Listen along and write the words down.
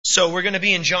So we're going to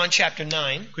be in John chapter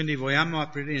 9. Quindi vogliamo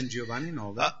aprire in Giovanni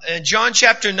 9. John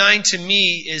chapter 9 to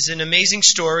me is an amazing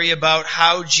story about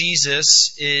how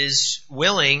Jesus is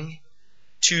willing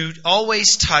to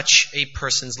always touch a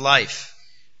person's life.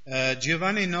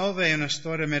 Giovanni 9 è una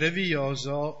storia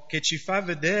meravigliosa che ci fa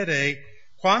vedere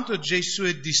quanto Gesù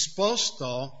è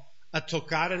disposto a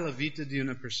toccare la vita di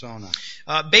una persona.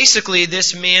 Basically,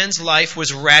 this man's life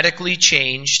was radically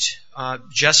changed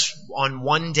just on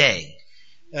one day.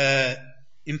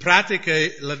 In pratica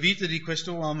la vita di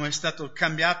questo uomo è stato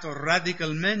cambiato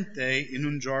radicalmente in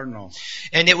un giorno.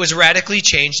 And it was radically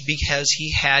changed because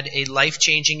he had a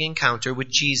life-changing encounter with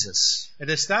Jesus. Ed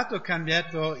è stato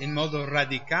cambiato in modo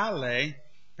radicale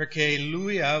perché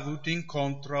lui ha avuto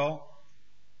incontro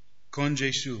con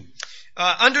Gesù.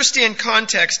 Understand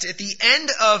context. At the end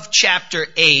of chapter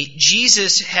 8,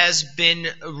 Jesus has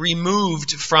been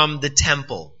removed from the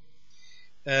temple.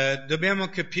 Dobbiamo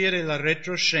capire la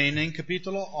retroscena. In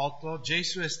capitolo 8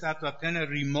 Gesù è stato appena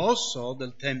rimosso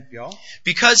dal Tempio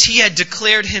because he had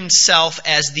declared himself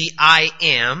as the I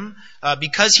am,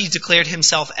 because he declared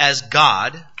himself as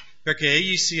God. Perché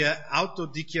egli si è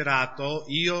autodichiarato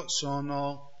io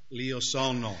sono l'io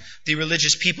sono. The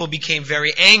religious people became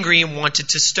very angry and wanted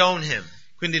to stone him.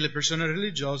 Quindi le persone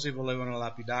religiose volevano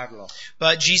lapidarlo.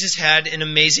 But Jesus had an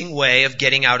amazing way of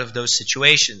getting out of those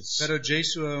situations. Però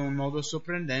Gesù ha un modo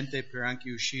sorprendente per anche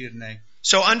uscirne.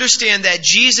 So understand that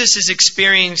Jesus is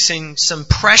experiencing some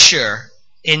pressure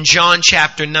in John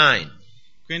chapter 9.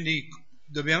 Quindi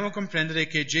dobbiamo comprendere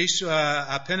che Gesù ha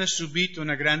appena subito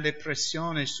una grande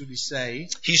pressione su di sé.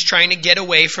 He's trying to get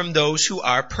away from those who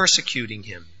are persecuting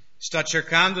him. Sta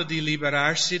cercando di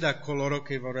liberarsi da coloro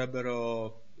che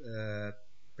vorrebbero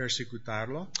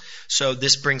persecutarlo. So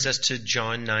this brings us to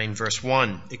John 9 verse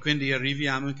 1. E quindi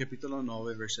arriviamo in capitolo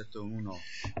 9 versetto 1.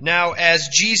 Now as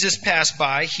Jesus passed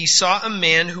by, he saw a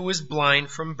man who was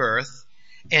blind from birth,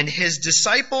 and his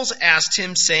disciples asked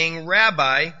him, saying,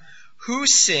 Rabbi, who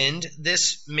sinned,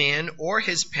 this man or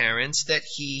his parents, that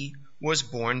he was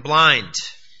born blind?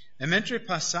 E mentre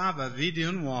passava vide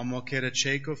un uomo che era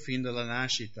cieco fin dalla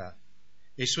nascita.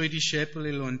 E i suoi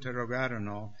discepoli lo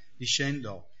interrogarono,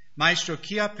 dicendo, Maestro,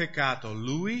 chi ha peccato,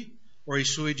 lui o i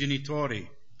suoi genitori,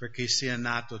 perché sia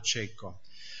nato cieco?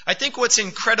 I think what's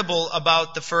incredible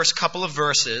about the first couple of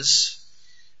verses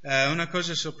Una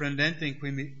cosa sorprendente in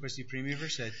questi primi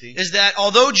versetti is that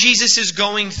although Jesus is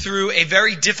going through a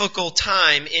very difficult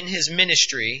time in his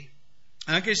ministry,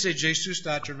 anche se Gesù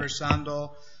sta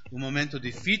attraversando un momento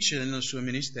difficile nel suo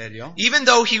ministero, even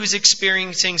though he was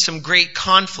experiencing some great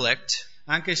conflict,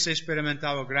 anche se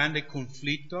sperimentava grande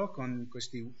conflitto con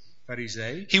questi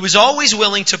farisei, he was always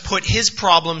willing to put his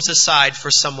problems aside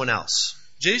for someone else.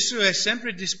 Gesù è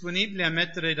sempre disponibile a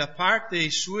mettere da parte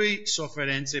i suoi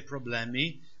sofferenze e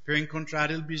problemi per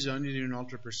incontrare il bisogno di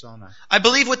un'altra persona. I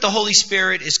believe what the Holy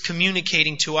Spirit is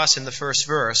communicating to us in the first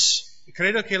verse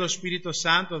Credo che lo Spirito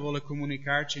Santo vuole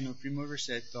comunicarci nel primo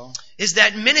versetto is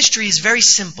that ministry is very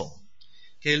simple.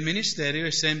 che il ministero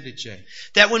è semplice,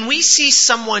 That when we see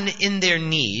someone in their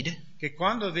need, che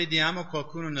quando vediamo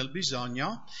qualcuno nel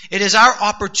bisogno it is our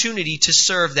opportunity to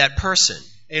serve that person.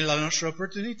 è la nostra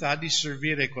opportunità di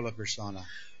servire quella persona.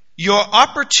 Your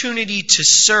opportunity to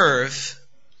serve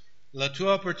La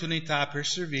tua opportunità per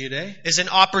servire is an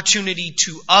opportunity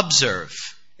to observe.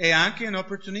 è anche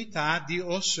un'opportunità di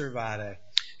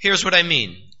osservare. Here's what I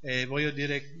mean. E voglio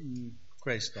dire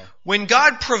questo. When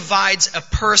God provides a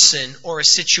person or a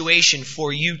situation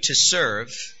for you to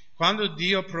serve, Quando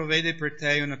Dio provvede per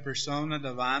te una persona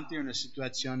davanti a una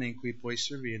situazione in cui puoi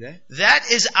servire, that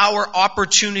is our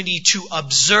opportunity to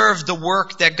observe the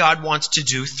work that God wants to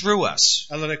do through us.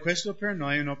 allora questo per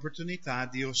noi è un'opportunità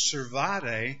di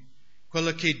osservare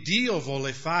quello che Dio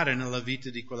vuole fare nella vita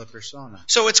di quella persona.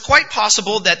 So it's quite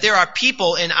possible that there are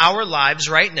people in our lives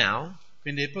right now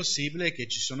Quindi è possibile che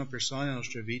ci sono persone nella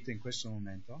nostra vita in questo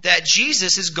momento that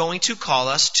Jesus is going to call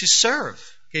us to serve.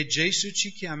 che Gesù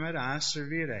ci chiamerà a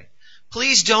servire.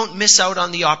 Please don't miss out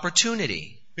on the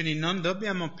opportunity. Quindi non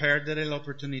dobbiamo perdere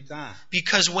l'opportunità.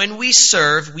 Because when we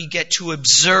serve, we get to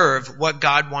observe what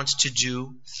God wants to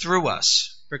do through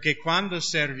us. Perché quando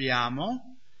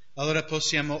serviamo, allora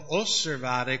possiamo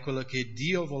osservare quello che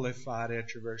Dio vuole fare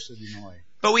attraverso di noi.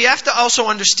 But we have to also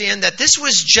understand that this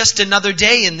was just another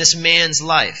day in this man's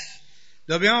life.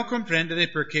 Dobbiamo comprendere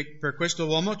perché per questo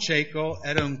uomo cieco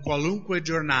era un qualunque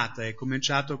giornata, è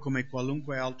cominciato come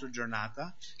qualunque altra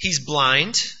giornata. He's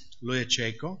blind, Lui è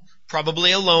cieco,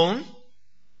 probably alone.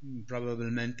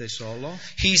 probabilmente solo,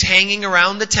 He's hanging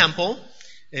around the temple,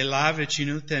 è là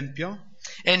vicino al Tempio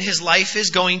and his life is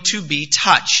going to be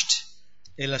touched.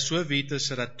 e la sua vita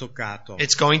sarà toccato,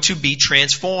 It's going to be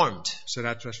transformed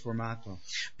sarà trasformato.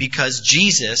 because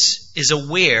Jesus is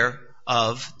aware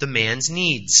of the man's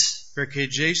needs. Perché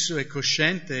Gesù è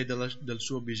cosciente del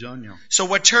suo bisogno. So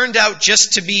what turned out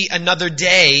just to be another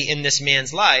day in this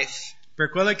man's life Per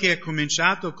quello che è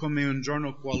cominciato come un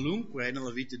giorno qualunque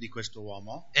nella vita di questo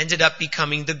uomo, ended up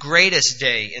becoming the greatest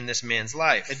day in this man's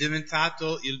life. è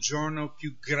diventato il giorno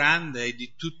più grande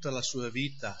di tutta la sua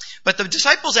vita. But the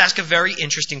disciples ask a very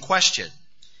interesting question.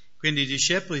 Quindi i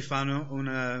discepoli fanno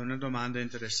una domanda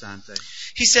interessante.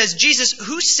 He says, Jesus,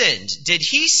 who sinned? Did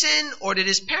he sin or did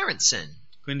his parents sin?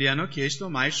 Quindi hanno chiesto,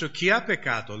 Maestro, chi ha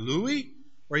peccato? Lui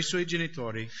o i suoi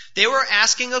genitori? They were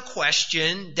asking a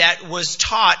question that was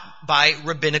taught by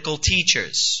rabbinical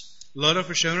teachers. Loro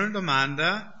facevano una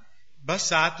domanda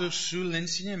basata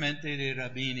sull'insegnamento dei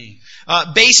rabbini,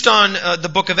 Based on the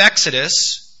book of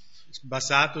Exodus,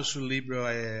 basato sul libro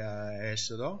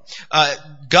Esodo.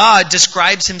 God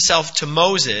describes himself to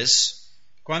Moses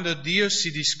Quando Dio si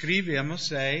descrive a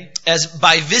Mosè, as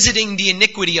by visiting the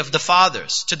iniquity of the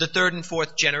fathers to the third and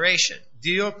fourth generation.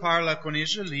 Dio parla con gli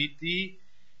israeliti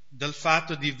del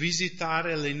fatto di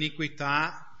visitare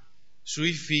l'iniquità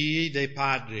sui figli dei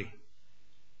padri.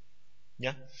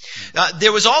 Yeah.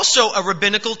 There was also a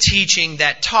rabbinical teaching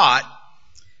that taught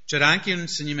C'era anche un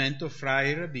insegnamento fra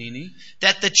i rabbini,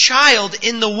 that the child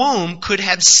in the womb could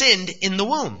have sinned in the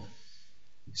womb.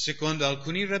 secondo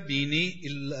alcuni rabbini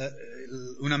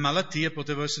una malattia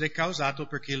poteva essere causata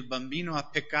perché il bambino ha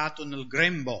peccato nel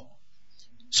grembo.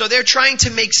 So they're trying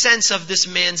to make sense of this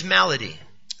man's malady.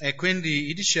 E quindi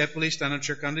i discepoli stanno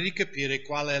cercando di capire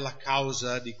qual è la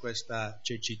causa di questa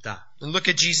cecità. And look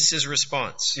at Jesus'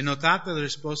 response. E notate la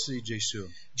risposta di Gesù.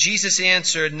 Jesus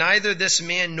answered, "Neither this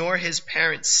man nor his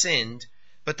parents sinned,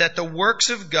 but that the works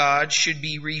of God should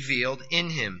be revealed in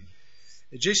him."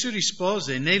 E Gesù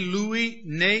rispose, né lui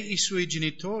né i suoi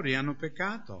genitori hanno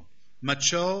peccato, ma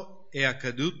ciò è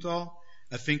accaduto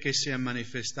affinché siano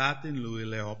manifestate in lui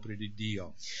le opere di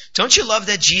Dio. Don't you love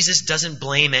that Jesus doesn't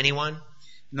blame anyone?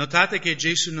 Notate che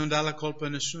Gesù non dà la colpa a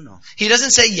nessuno. He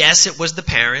doesn't say, yes, it was the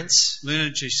parents. Lui non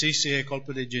dice sì, è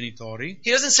colpa dei genitori.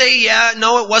 He doesn't say, yeah,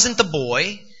 no, it wasn't the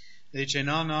boy. Dice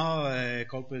no, è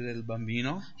colpa del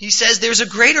bambino. He says there's a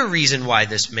greater reason why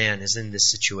this man is in this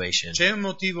situation. C'è un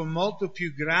motivo molto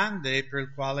più grande per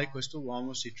il quale questo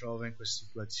uomo si trova in questa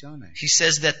situazione. He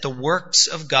says that the works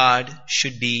of God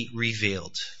should be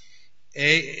revealed.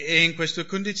 E in questa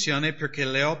condizione perché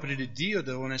le opere di Dio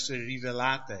devono essere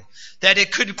rivelate. That it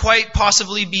could quite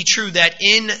possibly be true that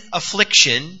in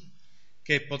affliction,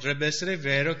 Che potrebbe essere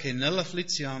vero che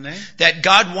nell'afflizione that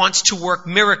God wants to work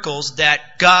miracles,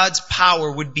 that God's power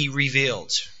would be revealed.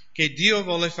 che Dio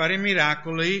vuole fare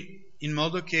miracoli in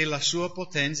modo che la sua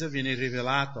potenza viene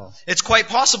rivelata. It's quite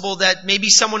possible that maybe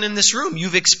someone in this room,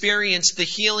 you've experienced the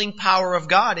healing power of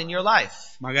God in your life.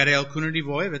 Magari alcuni di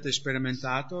voi avete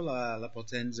sperimentato la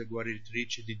potenza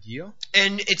guaritrice di Dio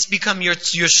And it's become your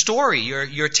story,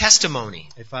 your testimony.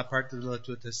 e fa parte della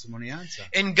tua testimonianza.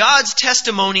 And God's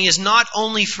testimony is not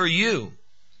only for you,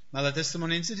 Ma la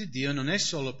testimonianza di Dio non è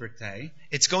solo per te,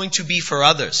 it's going to be for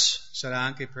others. sarà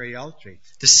anche per gli altri.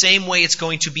 The same way it's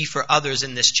going to be for others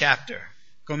in this chapter.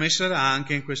 Come sarà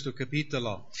anche in questo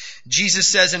capitolo. Jesus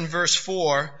says in verse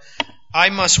 4, "I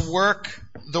must work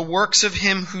the works of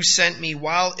him who sent me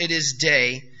while it is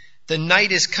day. The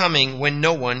night is coming when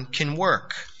no one can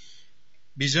work."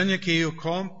 Bisogna che io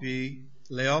compi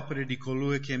le opere di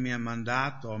colui che mi ha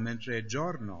mandato mentre è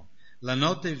giorno. La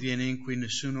notte viene in cui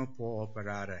nessuno può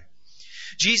operare.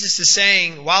 Jesus is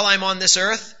saying, while I'm on this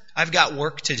earth, I've got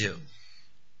work to do.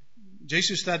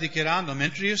 Gesù sta dichiarando,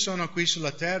 mentre io sono qui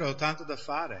sulla terra ho tanto da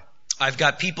fare. I've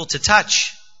got people to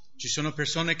touch. Ci sono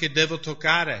persone che devo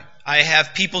toccare, I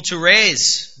have people to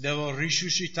raise. devo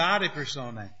risuscitare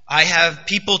persone. I have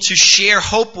people to share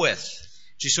hope with.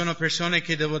 Ci sono persone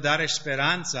che devo dare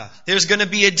speranza. There's going to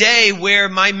be a day where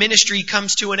my ministry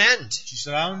comes to an end. Ci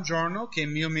sarà un giorno che il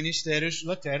mio ministero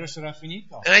sulla terra sarà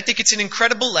finito. And I think it's an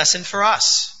incredible lesson for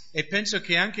us. E penso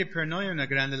che anche per noi è una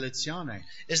grande lezione.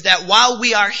 Is that while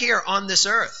we are here on this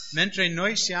earth, Mentre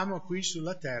noi siamo qui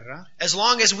sulla terra, as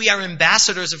long as we are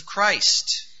ambassadors of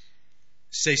Christ,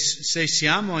 se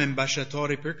siamo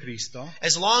ambasciatori per Cristo,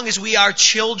 as long as we are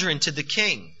children to the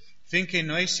King, finché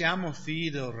noi siamo figli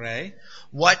del Re,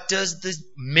 what does the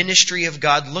ministry of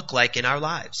God look like in our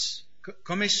lives?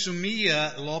 come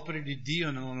somiglia l'opera di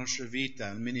Dio nella nostra vita,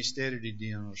 il ministero di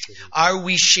Dio nella nostra vita? Are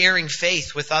we sharing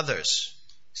faith with others?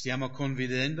 Stiamo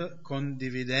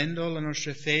condividendo la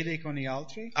nostra fede con gli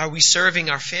altri? Are we serving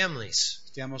our families?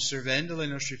 Stiamo servendo le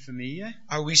nostre famiglie?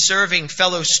 Are we serving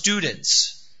fellow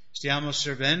students? Stiamo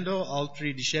servendo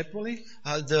altri discepoli?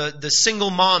 The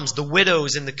single moms, the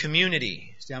widows in the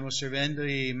community. Stiamo servendo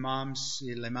le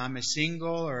mamme single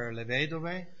o le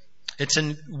vedove? It's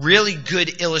a really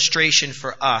good illustration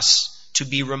for us to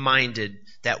be reminded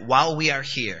that while we are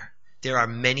here, there are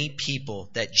many people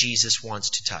that Jesus wants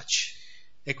to touch.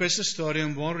 E questa storia è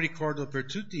un buon ricordo per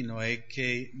tutti noi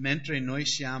che mentre noi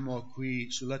siamo qui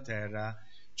sulla terra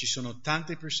ci sono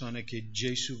tante persone che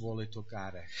Gesù vuole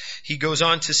toccare. He goes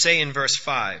on to say in verse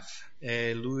 5,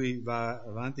 E lui va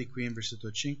avanti qui in versetto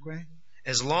 5.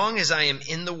 as long as I am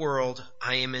in the world,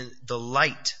 I am in the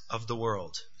light of the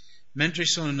world. Mentre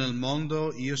sono nel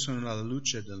mondo, io sono la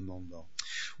luce del mondo.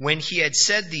 When he had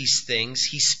said these things,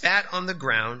 he spat on the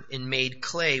ground and made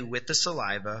clay with the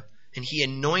saliva, and he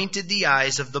anointed the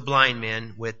eyes of the blind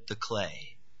man with the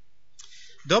clay.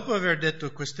 Dopo aver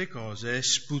detto queste cose,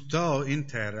 sputò in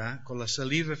terra, con la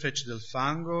saliva fece del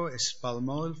fango e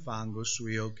spalmò il fango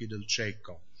sui occhi del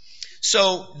cieco.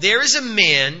 So there is a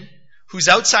man who's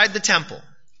outside the temple.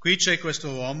 Qui c'è questo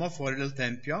uomo fuori del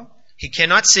tempio, He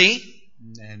cannot see.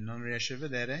 non riesce a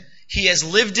vedere, He has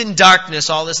lived in darkness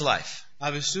all his life. ha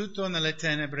vissuto nelle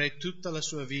tenebre tutta la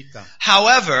sua vita.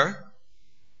 However,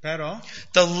 Però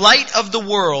the light of the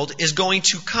world is going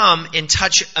to come and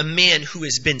touch a man who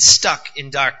has been stuck in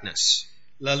darkness.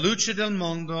 la luce del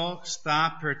mondo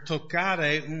sta per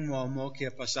toccare un uomo che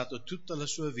ha passato tutta la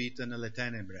sua vita nelle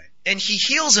tenebre. And he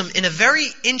heals him in a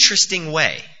very interesting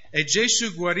way. E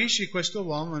Gesù guarisce questo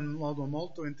uomo in un modo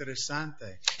molto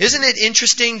interessante. Isn't it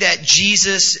interesting that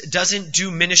Jesus doesn't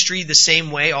do ministry the same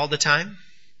way all the time?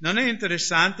 Non è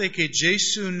interessante che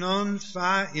Gesù non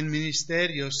fa il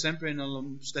ministero sempre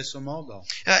nello stesso modo?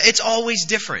 It's always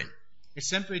different. È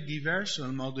sempre diverso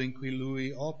il modo in cui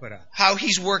lui opera. How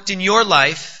he's worked in your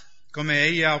life Come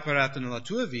egli ha operato nella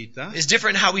tua vita is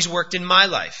different how he's worked in my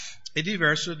life. è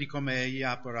diverso di come egli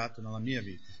ha operato nella mia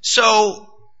vita.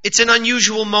 So, it's an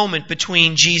unusual moment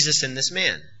between Jesus and this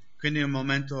man. Quindi è un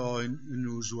momento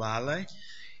inusuale.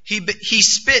 He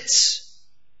spits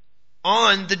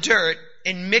on the dirt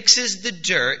and mixes the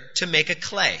dirt to make a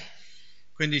clay.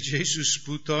 Quindi Gesù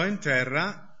sputò in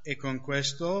terra e con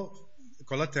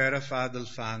la terra fa del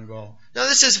fango. Now,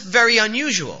 this is very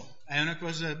unusual. È una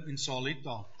cosa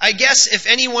insolita. I guess if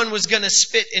anyone was going to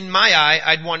spit in my eye,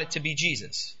 I'd want it to be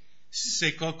Jesus.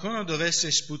 Se qualcuno dovesse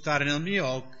sputare nel mio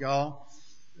occhio,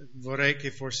 vorrei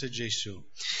che fosse Gesù.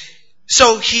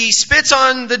 So he spits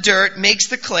on the dirt, makes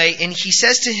the clay, and he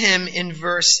says to him in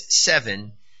verse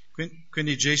 7,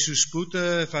 Quindi Gesù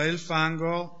sputa, fa il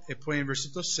fango e poi in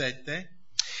versetto 7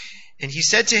 and he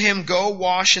said to him, go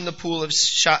wash in the pool of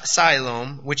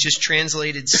Siloam, which is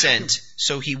translated sent.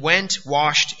 So he went,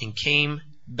 washed, and came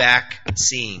back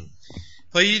seeing.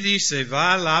 poi gli disse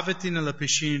va lavati nella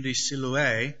piscina di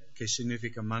Siloè, che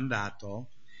significa mandato,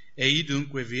 egli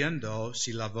dunque vi andò,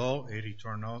 si lavò e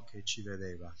ritornò che ci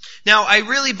vedeva. Now, I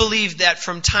really believe that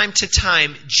from time to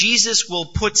time, Jesus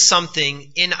will put something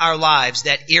in our lives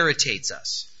that irritates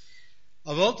us.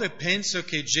 A volte penso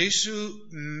che Gesù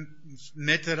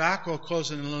metterà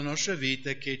qualcosa nella nostra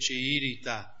vita che ci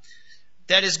irrita,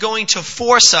 That is going to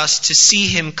force us to see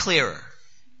Him clearer.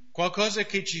 qualcosa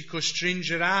che ci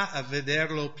costringerà a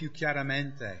vederlo più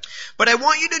chiaramente. But I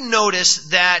want you to notice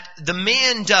that the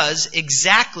man does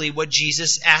exactly what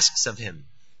Jesus asks of him.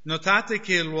 Notate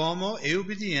che l'uomo è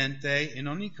ubbidiente in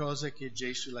ogni cosa che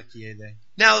Gesù la chiede.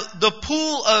 Now, the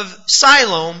pool of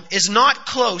Siloam is not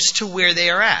close to where they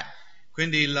are at.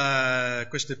 Quindi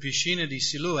questa piscina di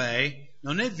Siloè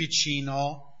non è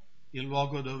vicino il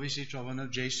luogo dove si trovano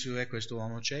Gesù e questo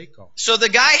uomo cieco. So the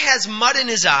guy has mud in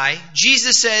his eye.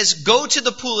 Jesus says, go to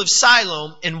the pool of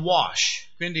Siloam and wash.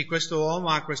 Quindi questo uomo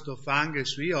ha questo fango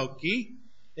sui occhi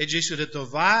e Gesù ha detto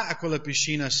va a quella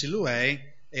piscina Siloè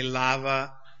e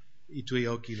lava i tuoi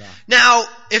occhi là. Now,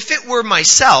 if it were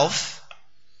myself,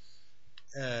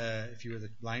 If you were the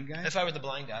blind guy? if I were the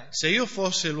blind guy, Se io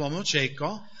fossi l'uomo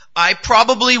cieco I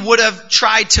probably would have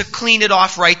tried to clean it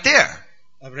off right there.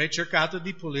 avrei cercato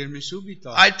di pulirmi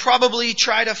subito. I'd probably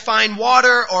try to find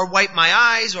water or wipe my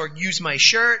eyes or use my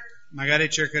shirt. Magari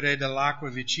cercherei dell'acqua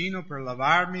vicino per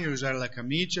lavarmi, usare la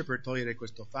camicia per togliere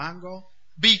questo fango.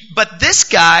 But this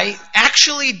guy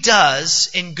actually does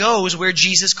and goes where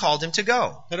Jesus called him to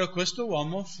go. Però questo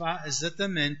uomo fa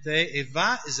esattamente e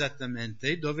va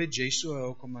esattamente dove Gesù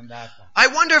aveva comandato. I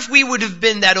wonder if we would have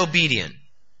been that obedient.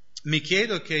 Mi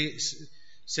chiedo che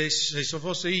se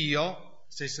fosse io,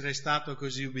 se sarei stato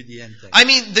così ubbidiente. I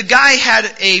mean, the guy had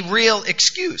a real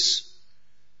excuse.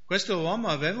 Questo uomo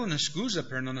aveva una scusa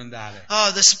per non andare.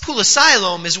 Oh, this pool of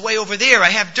Siloam is way over there.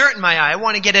 I have dirt in my eye. I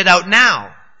want to get it out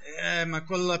now. ma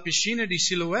quella piscina di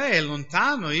Siloè è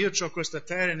lontano, io ho questa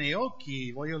terra nei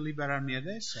occhi, voglio liberarmi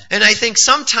adesso. And I think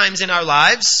sometimes in our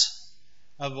lives,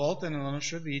 A volte nella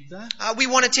nostra vita we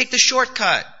want to take the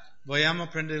shortcut. vogliamo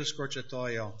prendere il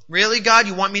scorciatoio. Really, God,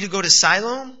 you want me to go to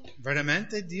Siloam?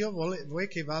 Veramente Dio vuoi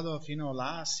che vado fino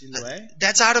là a Siloè?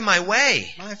 That's out of my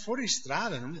way. Ma è fuori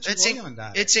strada, non ci It's, voglio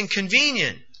andare. it's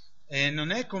inconvenient. E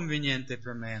non è conveniente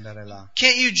per me andare là.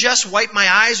 Can't you just wipe my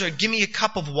eyes or give me a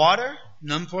cup of water?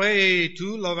 Non puoi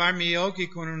tu lavarmi gli occhi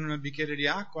con un bicchiere di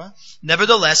acqua?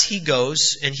 Nevertheless, he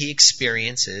goes and he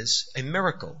experiences a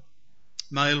miracle.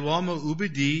 Ma l'uomo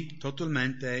ubbidì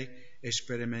totalmente e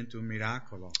sperimenta un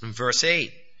miracolo. In verse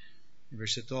 8,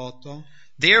 Versetto 8.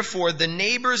 therefore the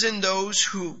neighbors and those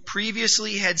who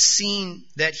previously had seen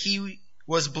that he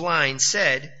was blind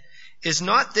said, is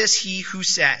not this he who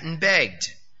sat and begged?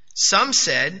 Some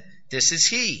said, this is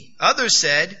he. Others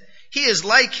said, he is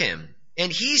like him.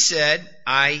 And he said,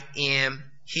 I am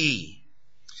he.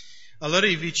 Allora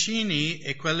i vicini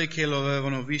e quelli che lo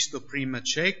avevano visto prima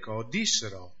cieco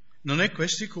dissero, non è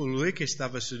questo colui che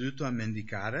stava seduto a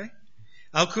mendicare?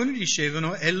 Alcuni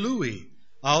dicevano, è lui,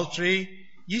 altri,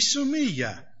 gli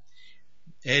somiglia.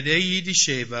 Ed egli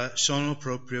diceva, sono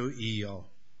proprio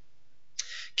io.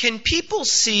 Can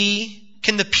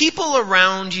the people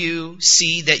around you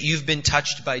see that you've been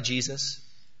touched by Jesus?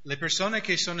 Le persone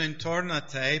che sono intorno a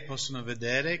te possono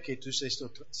vedere che tu sei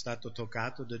stato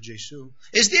toccato da Gesù.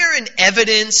 Is there an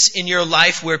evidence in your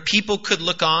life where people could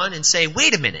look on and say,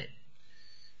 wait a minute,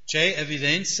 C'è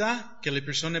evidenza che le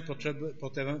persone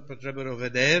potrebbero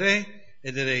vedere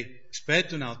e dire,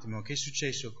 aspetta un attimo, che è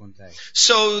successo con te?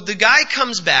 so the guy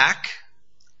comes back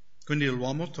Quindi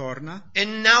l'uomo torna,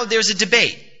 and now there's a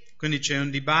debate. quindi c'è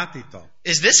un dibattito.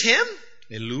 Is this him?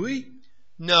 È lui?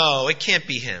 No, it can't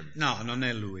be him. No, non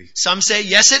è lui. Some say,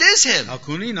 yes, it is him.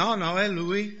 Alcuni no, è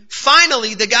lui.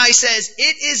 Finally, the guy says,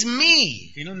 it is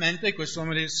me. Finalmente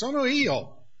quest'uomo dice, sono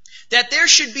io. That there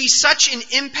should be such an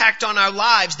impact on our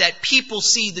lives that people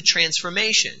see the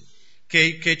transformation.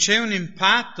 Che c'è un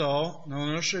impatto nella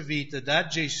nostra vita da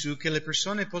Gesù che le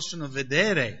persone possono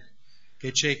vedere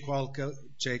che c'è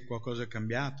qualcosa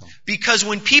cambiato. Because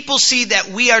when people see that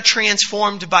we are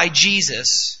transformed by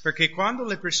Jesus, Perché quando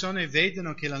le persone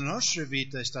vedono che la nostra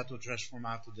vita è stata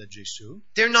trasformata da Gesù,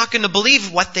 they're not going to believe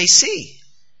what they see.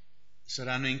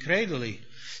 saranno increduli.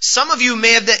 Some of you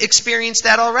may have experienced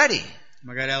that already.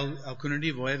 Magari alcuni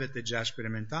di voi avete già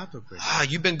sperimentato questo.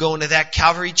 You've been going to that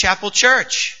Calvary Chapel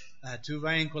church. Tu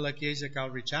vai in quella chiesa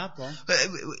Calvary Chapel,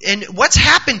 And what's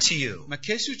happened to you? ma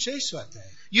che è successo a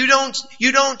te? You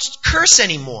don't curse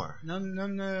anymore.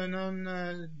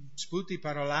 Non sputi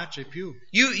parolacce più.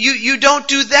 You don't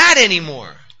do that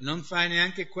anymore. Non fai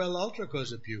neanche quell'altra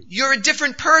cosa più. You're a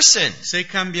different person. Sei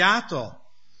cambiato.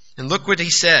 And look what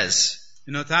he says.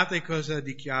 E notate cosa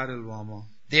dichiara l'uomo.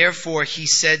 Therefore he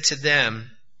said to them,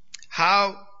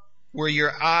 how were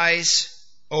your eyes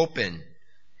open?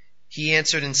 He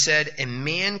answered and said, a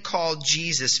man called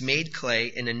Jesus made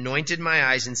clay and anointed my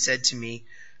eyes and said to me,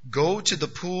 go to the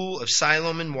pool of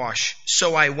Siloam and wash.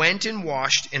 So I went and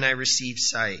washed and I received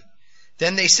sight.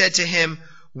 Then they said to him,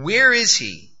 where is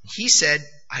he? He said,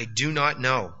 I do not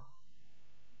know.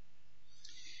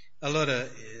 Allora,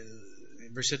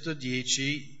 versetto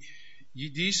 10, gli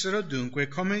dissero dunque,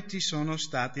 come ti sono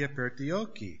stati aperti gli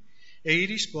occhi? Egli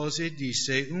rispose e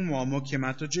disse, un uomo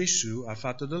chiamato Gesù ha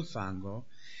fatto del fango,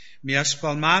 mi ha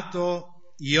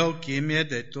spalmato gli occhi e mi ha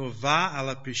detto, va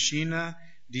alla piscina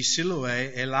di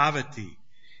Siloè e lavati.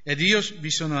 Ed io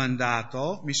vi sono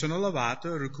andato, mi sono lavato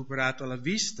e ho recuperato la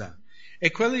vista.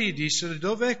 E quelli gli dissero,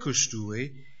 dov'è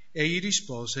costui? Egli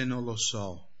rispose, non lo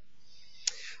so.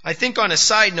 I think on a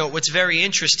side note, what's very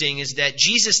interesting is that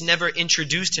Jesus never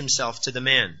introduced himself to the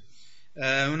man.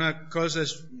 Una cosa,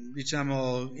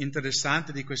 diciamo,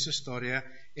 interessante di questa storia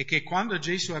è che quando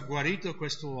Gesù ha guarito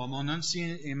questo uomo non si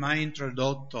è mai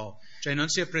introdotto, cioè non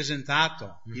si è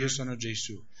presentato, io sono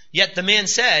Gesù. Yet the man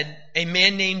said, a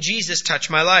man named Jesus touched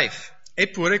my life.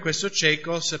 Eppure questo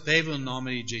cieco sapeva il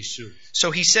nome di Gesù.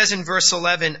 So he says in verse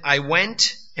 11, I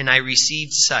went and I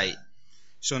received sight.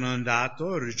 Sono andato,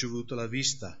 ho ricevuto la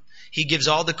vista. He gives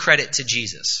all the credit to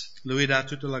Jesus. Lui dà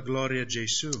tutta la gloria a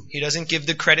Gesù. He doesn't give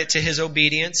the credit to his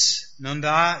obedience. Non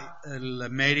dà il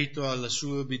merito alla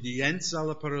sua obbedienza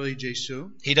alla parola di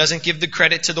Gesù. He doesn't give the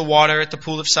credit to the water at the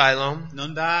pool of Siloam.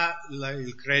 Non dà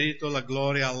il credito, la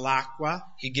gloria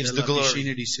all'acqua della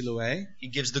piscina di Siloè. He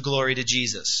gives the glory to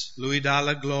Jesus. Lui dà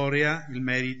la gloria, il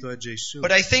merito a Gesù.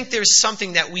 But I think there's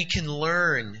something that we can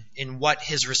learn in what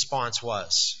his response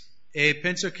was. E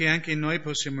penso che anche noi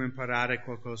possiamo imparare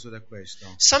qualcosa da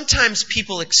questo. Sometimes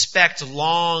people expect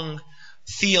long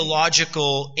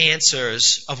theological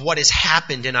answers of what has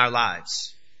happened in our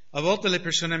lives. A volte le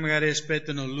persone magari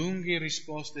aspettano lunghe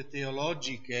risposte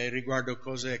teologiche riguardo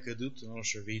cosa è accaduto nella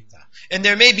nostra vita. And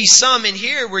there may be some in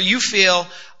here where you feel,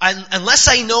 unless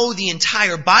I know the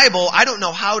entire Bible, I don't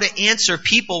know how to answer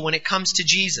people when it comes to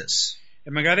Jesus. E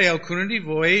magari alcuni di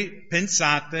voi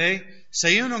pensate, se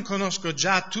io non conosco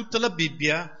già tutta la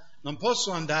Bibbia, non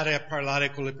posso andare a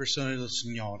parlare con le persone del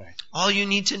Signore. All you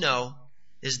need to know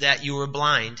is that you were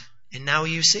blind and now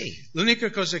you see.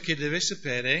 L'unica cosa che devi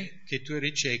sapere è che tu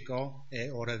eri cieco e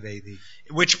ora vedi.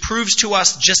 Which proves to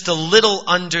us just a little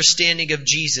understanding of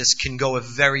Jesus can go a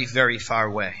very, very far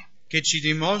way. Che ci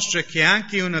dimostra che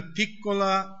anche una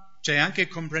piccola, cioè anche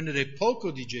comprendere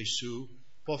poco di Gesù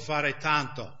può fare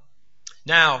tanto.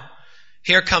 Now,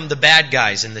 here come the bad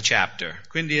guys in the chapter.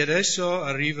 Quindi adesso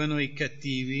arrivano i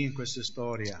cattivi in questa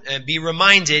storia. Be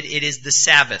reminded, it is the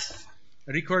Sabbath.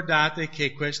 Ricordate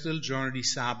che questo è il giorno di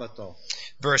sabato.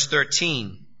 Verse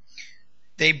 13.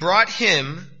 They brought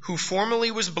him who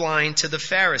formerly was blind to the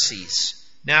Pharisees.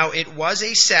 Now it was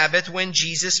a Sabbath when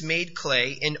Jesus made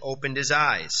clay and opened his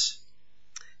eyes.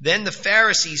 Then the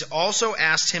Pharisees also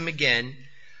asked him again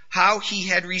how he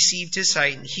had received his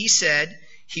sight, and he said,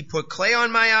 He put clay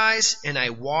on my eyes, and I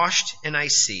washed, and I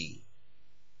see.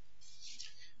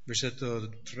 Versetto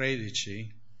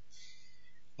 13.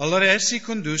 Allora essi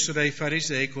condussero ai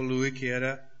farisei colui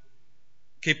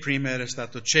che prima era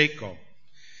stato cieco.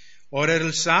 Ora era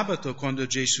il sabato quando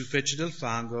Gesù fece del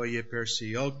fango e gli aperse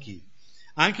gli occhi.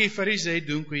 Anche i farisei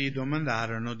dunque gli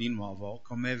domandarono di nuovo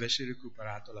come avesse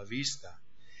recuperato la vista.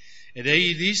 Ed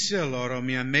egli disse a loro,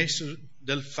 mi ha messo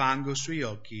del fango sugli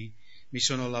occhi, mi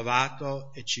sono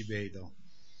lavato e ci vedo.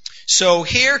 So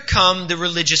here come the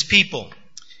religious people.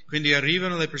 Quindi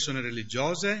arrivano le persone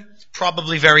religiose,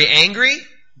 probably very angry.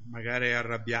 magari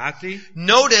arrabbiati.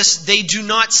 Notice they do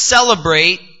not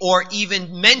celebrate or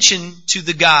even mention to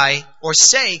the guy or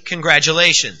say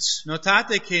congratulations.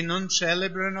 Notate che non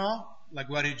celebrano la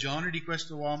guarigione di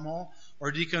questo uomo o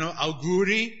dicono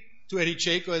auguri, tu eri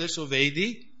cieco e adesso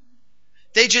vedi.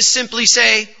 They just simply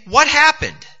say, what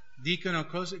happened? Dicono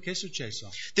che è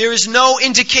successo. There is no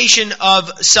indication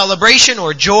of celebration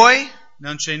or joy.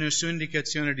 Non c'è nessuna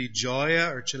indicazione di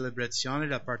gioia o celebrazione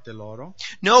da parte loro.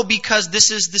 No, because this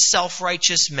is the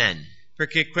self-righteous men.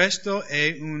 Perché questo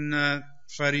è un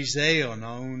fariseo,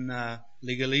 no? Un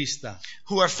legalista.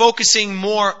 Who are focusing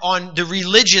more on the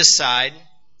religious side.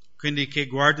 Quindi che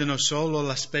guardano solo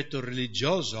l'aspetto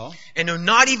religioso. And are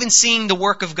not even seeing the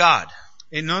work of God.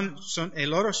 E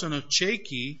loro sono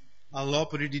ciechi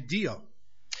all'opera di Dio.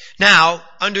 Now,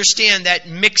 understand that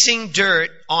mixing dirt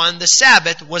on the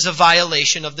Sabbath was a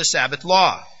violation of the Sabbath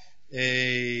law.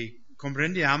 E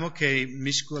comprendiamo che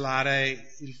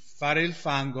fare il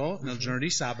fango nel giorno di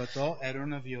sabato era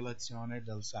una violazione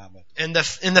del sabato. And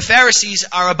the Pharisees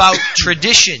are about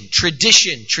tradition.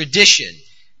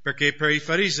 Perché per i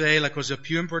farisei la cosa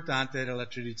più importante era la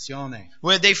tradizione.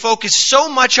 Where they focused so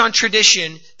much on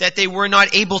tradition that they were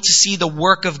not able to see the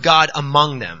work of God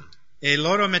among them. E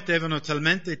loro mettevano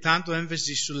talmente tanto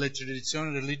enfasi sulle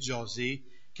tradizioni religiose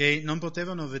che non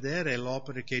potevano vedere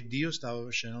l'opera che Dio stava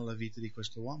facendo nella vita di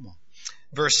questo uomo.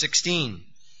 Verse 16.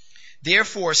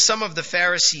 Therefore some of the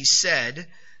Pharisees said,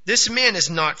 This man is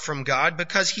not from God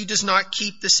because he does not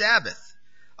keep the Sabbath.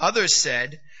 Others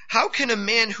said, How can a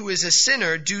man who is a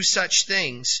sinner do such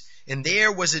things? And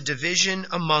there was a division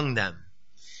among them.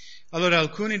 Allora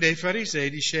alcuni dei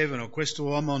farisei dicevano, questo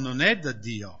uomo non è da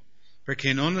Dio,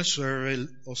 perché non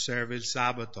osserva il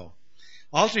sabato.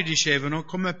 Altri dicevano,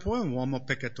 come può un uomo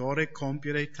peccatore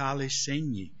compiere tali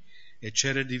segni? E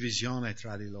c'era divisione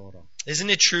tra di loro.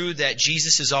 Isn't it true that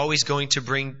Jesus is always going to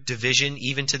bring division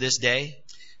even to this day?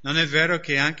 Non è vero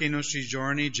che anche nei nostri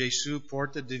giorni Gesù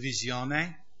porta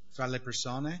divisione fra le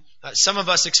persone? Some of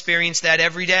us experience that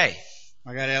every day.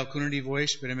 Magari alcuni di voi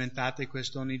sperimentate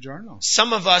questo ogni giorno.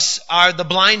 Some of us are the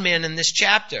blind man in this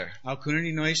chapter. Alcuni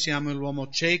di noi siamo l'uomo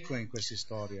cieco in questa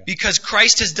storia. Because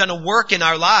Christ has done a work in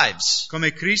our lives.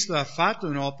 Come Cristo ha fatto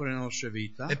un'opera nella nostra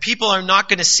vita. And people are not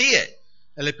going to see it.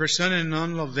 E le persone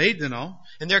non lo vedono.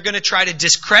 And they're going to try to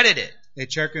discredit it. E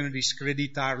cercano di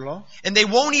screditarlo. And they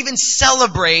won't even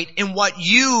celebrate in what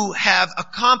you have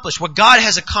accomplished, what God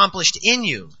has accomplished in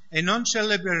you. E non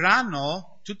celebreranno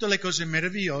tutte le cose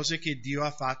meravigliose che Dio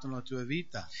ha fatto nella tua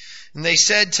vita. And they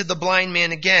said to the blind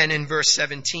man again in verse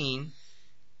 17,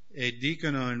 E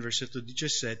dicono in versetto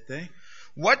 17,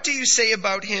 What do you say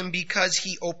about him because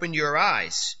he opened your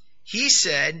eyes? He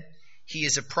said, He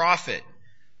is a prophet.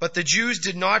 But the Jews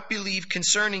did not believe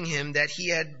concerning him that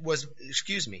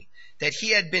that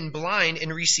he had been blind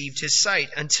and received his sight,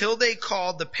 until they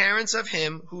called the parents of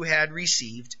him who had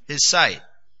received his sight.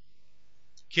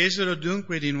 Chiesero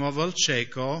dunque di nuovo al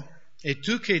cieco, e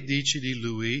tu che dici di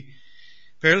lui,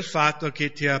 per il fatto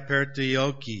che ti ha aperto gli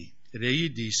occhi? Ed egli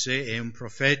disse, è un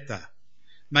profeta.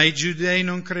 Ma i giudei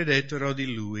non credettero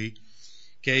di lui,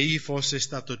 che egli fosse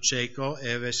stato cieco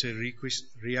e avesse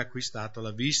riacquistato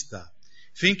la vista,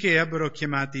 finché ebbero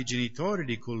chiamati i genitori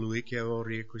di colui che aveva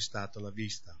riacquistato la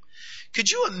vista. Could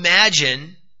you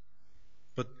imagine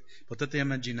Potete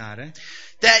immaginare?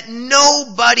 that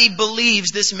nobody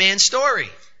believes this man's story?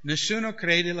 Nessuno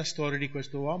crede la storia di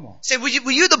questo uomo. Say, were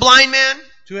you the blind man?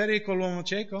 Tu eri quell'uomo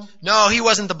cieco? No, he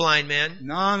wasn't the blind man.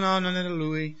 No, non era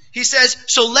lui. He says,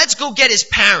 so let's go get his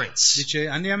parents. Dice,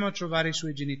 andiamo a trovare i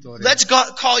suoi genitori. Let's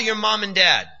go call your mom and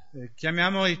dad.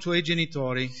 Chiamiamo i tuoi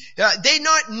genitori. They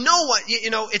not know what,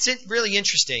 it's really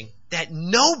interesting that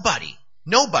nobody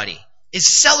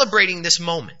is celebrating this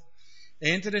moment. È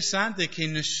interessante che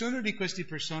nessuno di queste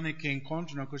persone che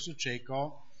incontrano questo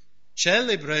cieco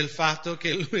celebra il fatto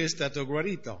che lui è stato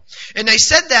guarito. And I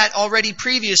said that already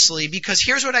previously because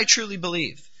here's what I truly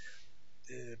believe.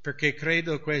 Perché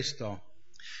credo questo.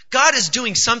 God is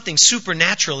doing something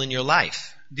supernatural in your life.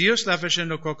 Dio sta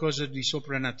facendo qualcosa di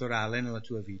soprannaturale nella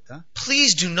tua vita.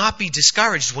 Please do not be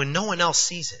discouraged when no one else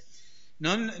sees it.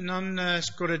 Non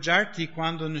scoraggiarti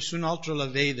quando nessun altro la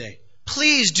vede.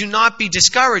 Please do not be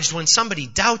discouraged when somebody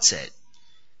doubts it.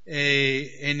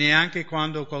 E neanche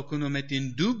quando qualcuno mette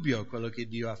in dubbio quello che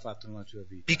Dio ha fatto nella tua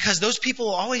vita. Because those people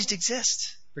will always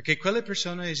exist. Perché quelle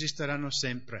persone esisteranno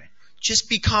sempre. Just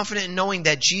be confident in knowing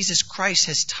that Jesus Christ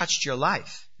has touched your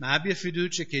life. Ma abbia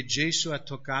fiducia che Gesù ha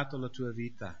toccato la tua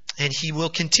vita. And he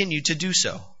will continue to do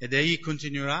so. Ed egli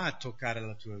continuerà a toccare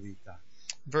la tua vita.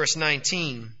 Verse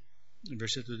 19.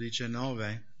 Versetto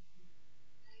 19.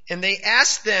 And they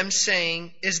asked them,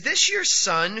 saying, is this your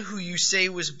son who you say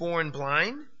was born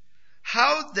blind?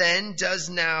 How then does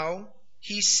he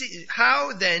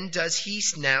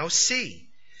now see?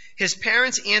 His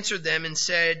parents answered them and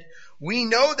said, we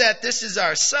know that this is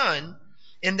our son,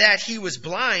 and that he was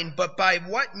blind, but by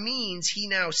what means he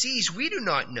now sees we do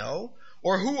not know,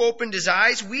 or who opened his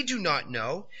eyes we do not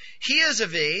know. He is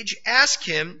of age, ask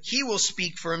him, he will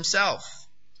speak for himself.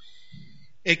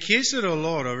 E chiesero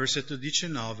loro, versetto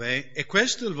 19, è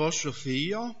questo il vostro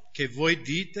figlio, che voi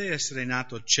dite essere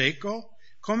nato cieco?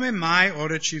 Come mai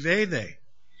ora ci vede?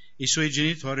 I suoi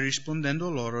genitori rispondendo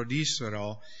loro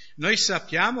dissero, noi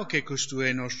sappiamo che costui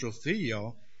è nostro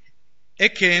figlio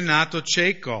e che è nato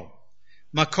cieco,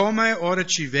 ma come ora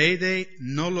ci vede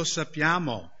non lo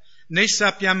sappiamo, né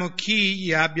sappiamo chi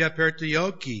gli abbia aperto gli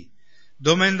occhi.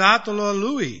 Domandatelo a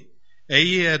lui.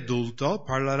 Egli è adulto,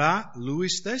 parlerà lui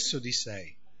stesso di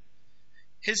sé.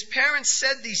 His parents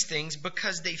said these things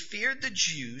because they feared the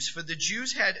Jews, for the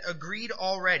Jews had agreed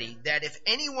already that if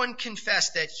anyone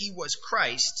confessed that he was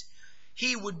Christ,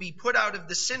 he would be put out of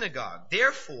the synagogue.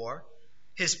 Therefore,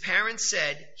 his parents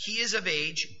said, he is of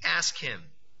age, ask him.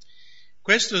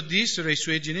 Questo dissero i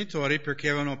suoi genitori perché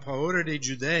avevano paura dei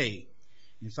giudei.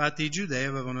 Infatti i giudei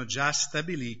avevano già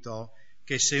stabilito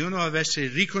che se uno avesse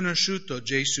riconosciuto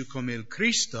Gesù come il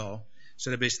Cristo,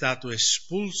 sarebbe stato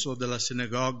espulso dalla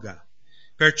sinagoga.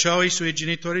 Perciò i suoi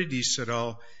genitori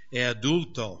dissero, è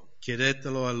adulto,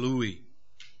 chiedetelo a lui.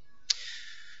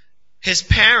 His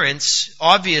parents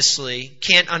obviously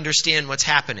can't understand what's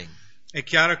happening. È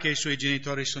chiaro che i suoi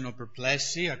genitori sono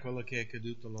perplessi a quello che è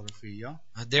accaduto al loro figlio.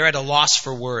 They're at a loss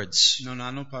for words. Non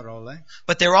hanno parole.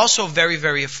 But they're also very,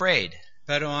 very afraid.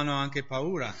 Però hanno anche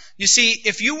paura. You see,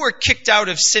 if you were kicked out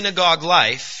of synagogue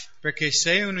life, perché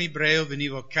se un ebreo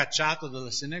veniva cacciato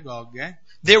dalle sinagoghe,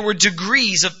 there were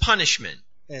degrees of punishment.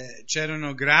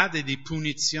 C'erano gradi di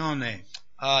punizione.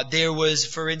 There was,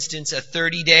 for instance, a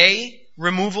 30-day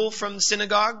removal from the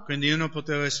synagogue. Quindi uno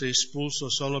poteva essere espulso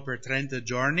solo per 30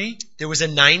 giorni. There was a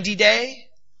 90-day.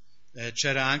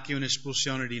 C'era anche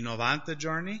un'espulsione di 90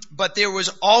 giorni. But there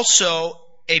was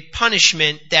also a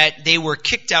punishment that they were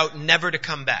kicked out never to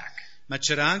come back. Ma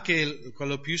c'era anche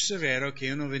quello più severo,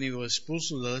 che uno veniva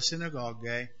espulso dalle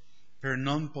sinagoghe per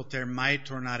non poter mai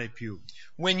tornare più.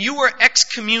 When you were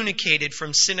excommunicated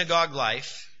from synagogue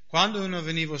life, quando uno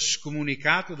veniva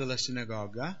scomunicato dalla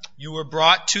sinagoga, you were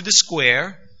brought to the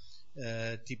square,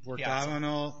 ti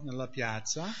portavano nella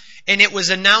piazza, and it was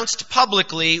announced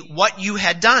publicly what you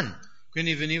had done.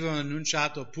 Quindi veniva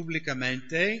annunciato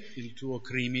pubblicamente il tuo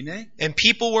crimine. And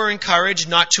people were encouraged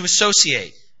not to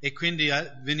associate. E quindi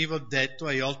veniva detto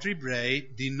agli altri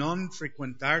ebrei di non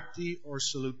frequentarti o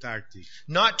salutarti.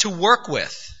 Not to work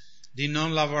with. Di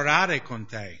non lavorare con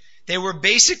te. They were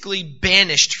basically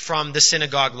banished from the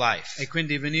synagogue life. e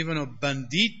quindi venivano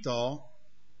bandito,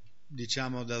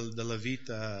 diciamo, dalla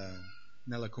vita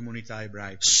nella comunità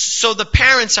ebraica. So the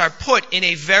parents are put in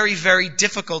a very, very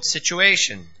difficult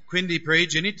situation. Quindi per i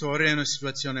genitori è una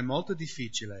situazione molto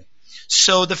difficile.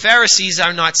 So the Pharisees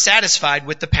are not satisfied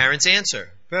with the parents'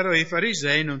 answer. Però i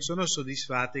farisei non sono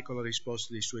soddisfatti con la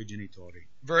risposta dei suoi genitori.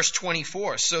 Verse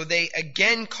 24, so they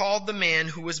again called the man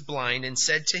who was blind and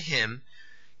said to him,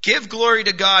 "Give glory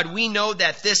to God, we know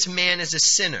that this man is a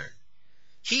sinner."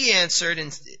 He answered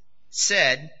and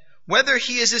said, "Whether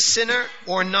he is a sinner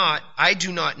or not, I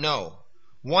do not know.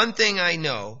 One thing I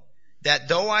know, that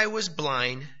though I was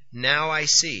blind, now I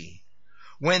see."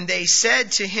 When they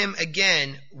said to him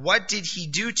again, "What did he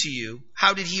do to you?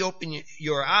 How did he open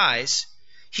your eyes?"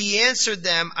 He answered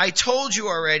them, "I told you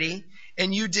already,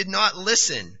 and you did not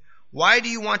listen. Why do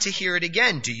you want to hear it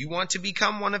again? Do you want to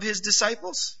become one of his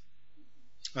disciples?"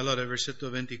 Allora, versetto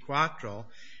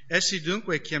 24, essi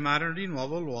dunque chiamarono di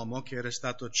nuovo l'uomo che era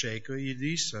stato cieco e gli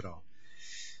dissero,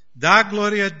 "Da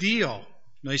gloria a Dio,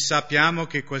 noi sappiamo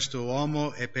che questo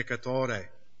uomo è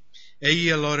peccatore." Egli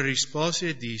allora rispose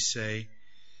e disse,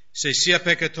 "Se sia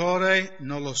peccatore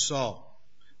non lo so,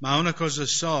 ma una cosa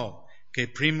so, che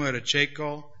prima era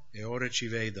cieco e ora ci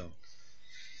vedo."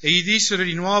 E gli dissero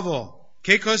di nuovo,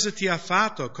 "Che cosa ti ha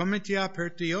fatto? Come ti ha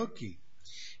aperto gli occhi?"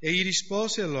 E gli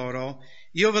rispose loro,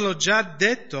 "Io ve l'ho già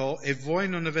detto e voi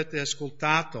non avete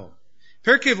ascoltato.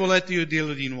 Perché volete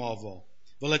udirlo di nuovo?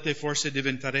 Volete forse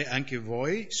diventare anche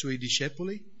voi suoi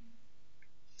discepoli?"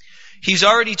 He's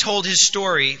already told his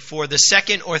story for the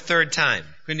second or third time.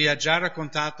 Quindi ha già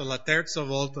raccontato la terza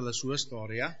volta la sua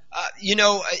storia.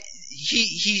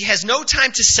 He has no time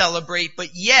to celebrate,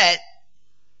 but yet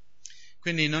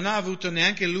Quindi non ha avuto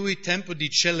neanche lui tempo di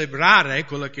celebrare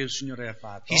quello che il Signore ha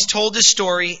fatto. he's told his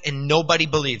story and nobody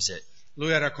believes it.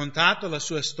 Lui ha raccontato la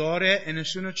sua storia e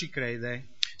nessuno ci crede.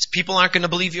 People aren't going to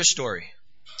believe your story.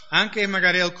 Anche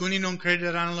magari alcuni non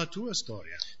crederanno alla tua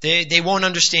storia. They won't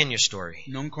understand your story.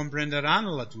 Non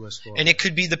comprenderanno la tua storia. And it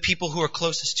could be the people who are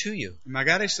closest to you.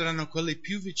 Magari saranno quelli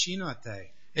più vicino a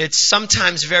te. It's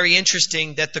sometimes very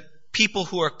interesting that the people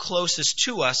who are closest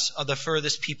to us are the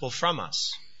furthest people from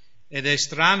us. Ed è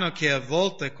strano che a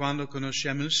volte quando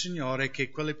conosciamo il Signore che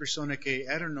quelle persone che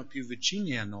erano più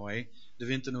vicine a noi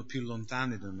diventano più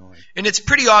lontane da noi. And it's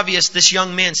pretty obvious this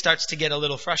young man starts to get a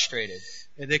little frustrated.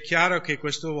 Ed è chiaro che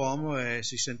questo uomo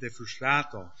si sente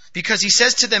frustrato. Because he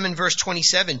says to them in verse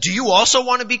 27, "Do you also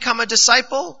want to become a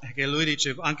disciple?" Perché lui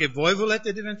dice, "Anche voi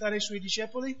volete diventare i suoi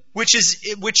discepoli?"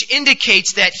 Which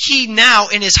indicates that he now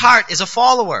in his heart is a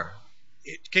follower.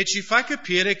 Che ci fa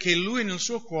capire che lui nel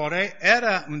suo cuore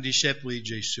era un discepolo di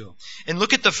Gesù. And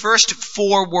look at the first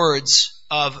 4 words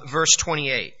of verse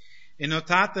 28. E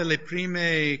notate le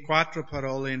prime 4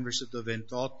 parole in versetto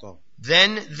 28.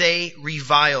 Then they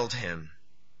reviled him.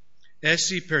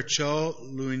 Essi perciò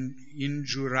lo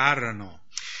ingiurarono.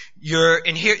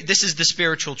 And here, this is the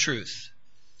spiritual truth.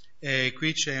 E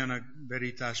qui c'è una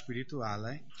verità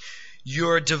spirituale.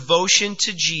 Your devotion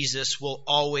to Jesus will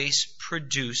always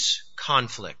produce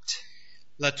conflict.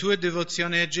 La tua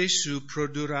devozione a Gesù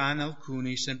produrrà in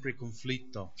alcuni sempre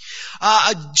conflitto.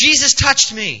 Jesus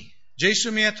touched me.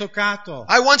 Gesù mi ha toccato.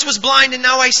 I once was blind and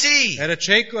now I see. Era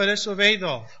cieco e adesso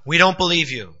vedo. We don't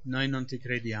believe you. Noi non ti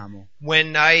crediamo.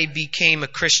 When I became a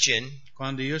Christian,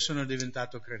 Quando io sono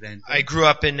diventato credente, I grew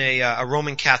up in a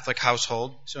Roman Catholic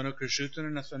household. sono cresciuto in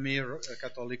una famiglia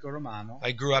cattolico romano,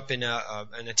 I grew up in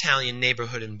an Italian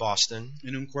neighborhood in Boston.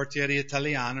 in un quartiere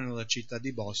italiano nella città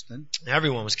di Boston.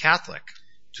 Everyone was Catholic.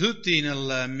 Tutti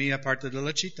nella mia parte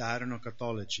della città erano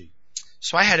cattolici.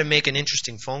 So I had to make an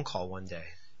interesting phone call one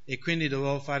day. E quindi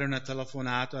dovevo fare una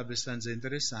telefonata abbastanza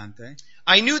interessante.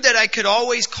 I knew that I could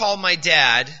always call my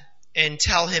dad and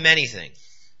tell him anything.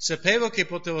 Sapevo che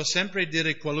potevo sempre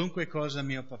dire qualunque cosa a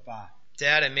mio papà.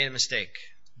 Dad, I made a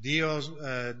mistake.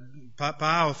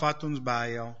 Papà, ho fatto un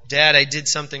sbaglio. Dad, I did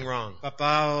something wrong.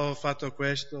 Papà, ho fatto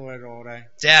questo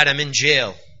errore. Dad, I'm in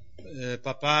jail.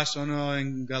 Papà, sono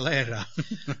in galera.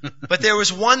 But there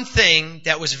was one thing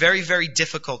that was very, very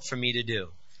difficult for me to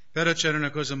do. Però c'era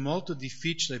una cosa molto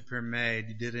difficile per me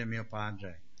di dire a mio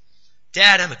padre.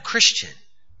 Dad, I'm a Christian.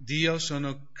 Dio,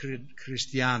 sono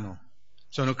cristiano.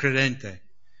 Sono credente.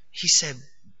 He said,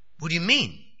 "What do you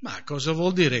mean?" Ma cosa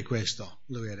vuol dire questo?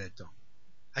 Lui ha detto.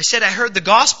 I said, "I heard the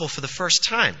gospel for the first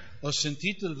time. Ho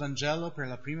sentito il Vangelo per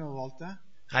la prima volta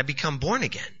I become born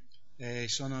again." e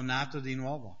sono nato di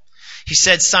nuovo. He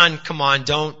said, "Son, come on,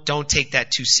 don't take that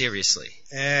too seriously."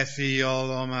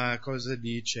 Figliolo, ma cosa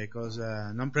dice?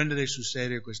 Non prendere sul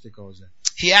serio queste cose.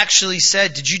 He actually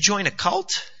said, "Did you join a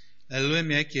cult?" E lui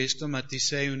mi ha chiesto, ma ti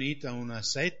sei unita a una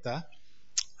setta?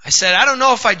 I said, I don't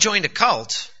know if I joined a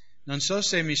cult, Non so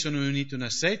se mi sono unito a una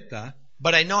setta,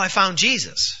 but I know I found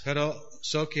Jesus. però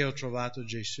so che ho trovato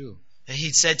Gesù. And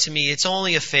he said to me, it's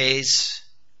only a phase.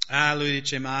 Ah, lui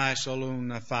dice, ma è solo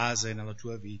una fase nella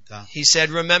tua vita. He said,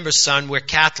 remember, son, we're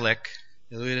Catholic.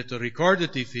 E lui ha detto,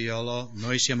 ricordati figliolo,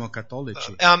 noi siamo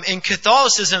cattolici. And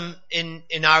Catholicism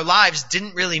in our lives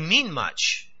didn't really mean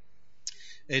much.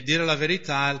 E dire la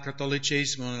verità, il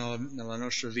cattolicesimo nella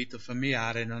nostra vita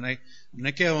familiare non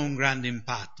è che ha un grande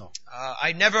impatto.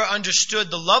 I never understood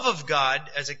the love of God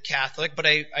as a Catholic, but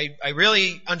I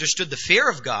really understood the fear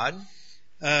of God.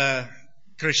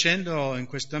 Crescendo in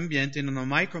questo ambiente non ho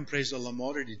mai compreso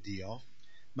l'amore di Dio,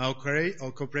 ma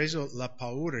ho compreso la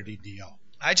paura di Dio.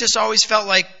 I just always felt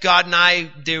like God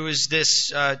and there was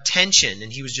this tension,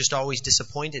 and he was just always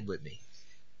disappointed with me.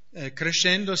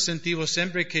 Crescendo sentivo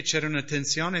sempre che c'era una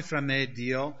tensione fra me e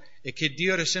Dio e che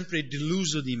Dio era sempre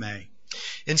deluso di me.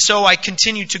 And so I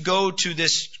continued to go to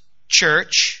this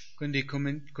church Quindi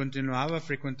continuavo a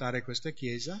frequentare questa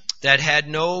chiesa. that had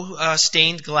no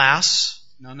stained glass,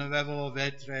 Non avevo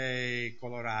vetre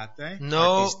colorate,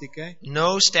 no, artistiche,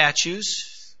 no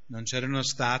statues, non c'erano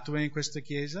statue in questa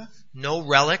chiesa, no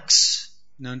relics.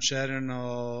 non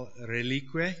c'erano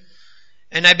reliquie.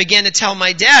 And I began to tell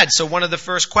my dad. So one of the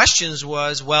first questions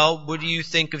was, well, what do you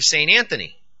think of St.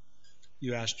 Anthony?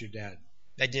 You asked your dad.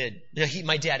 I did. No,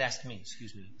 my dad asked me,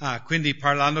 excuse me. Quindi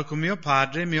parlando con mio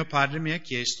padre mi ha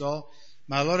chiesto,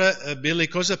 ma allora Billy,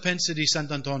 cosa pensi di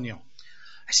Sant'Antonio?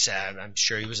 I said, I'm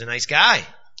sure he was a nice guy,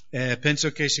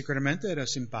 Penso che sicuramente era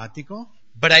simpatico,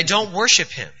 but I don't worship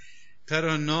him.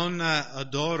 però non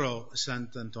adoro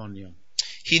Sant'Antonio.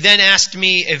 He then asked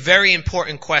me a very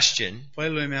important question, Poi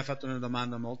lui mi ha fatto una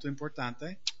domanda molto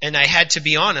importante and I had to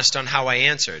be honest on how I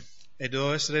answered. e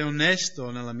devo essere onesto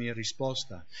nella mia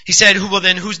risposta. He said, well,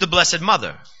 then who's the Blessed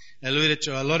Mother? E lui dice,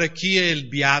 allora chi è il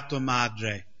beato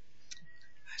madre?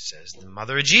 I said, the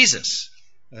mother of Jesus.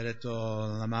 Ha detto,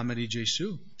 la mamma di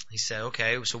Gesù. He said,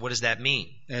 okay, so what does that mean?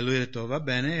 E lui ha detto, va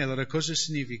bene, e allora cosa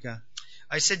significa?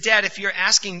 I said, Dad, if you're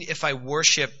asking if I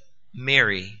worship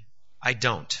Mary, I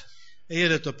don't. E io ho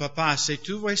detto, papà, se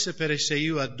tu vuoi sapere se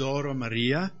io adoro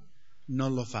Maria,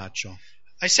 non lo faccio.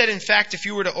 I said, in fact, if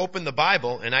you were to open the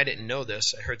Bible, and I didn't know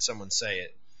this, I heard someone say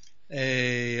it,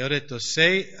 E ho detto,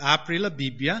 se apri la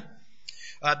Bibbia,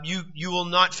 you will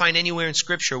not find anywhere in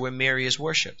Scripture where Mary is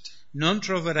worshipped. non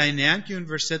troverai neanche un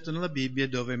versetto nella Bibbia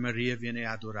dove Maria viene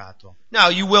adorato. Now,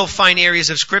 you will find areas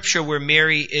of Scripture where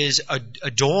Mary is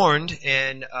adorned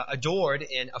and adored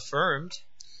and affirmed.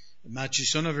 Ma ci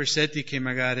sono versetti che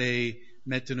magari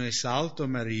mettono in salto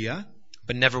Maria,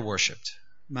 but never worshipped.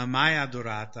 ma mai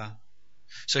adorata.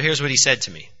 So here's what he said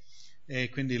to me. E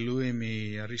quindi lui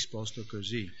mi ha risposto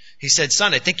così. He said,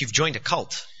 son, I think you've joined a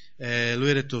cult. Lui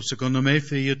ha detto, secondo me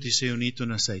figlio ti sei unito a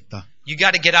una setta. You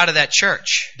got to get out of that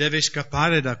church. Devi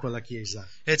scappare da quella chiesa.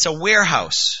 It's a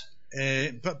warehouse.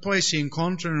 Poi si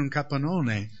incontrano in un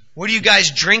capannone. What are you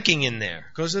guys drinking in there?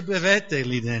 Cosa bevete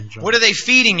lì dentro? What are they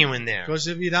feeding you in there?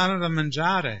 Cosa vi danno da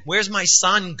mangiare? Where's my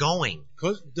son going?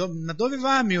 Ma dove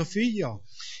va mio figlio?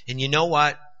 And you know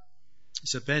what?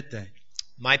 Sapete,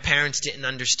 My parents didn't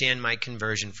understand my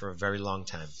conversion for a very long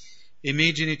time. i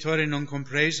miei genitori non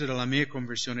compresero la mia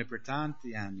conversione per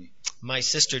tanti anni. My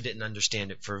sister didn't understand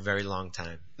it for a very long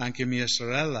time. Anche mia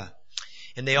sorella.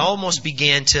 And they almost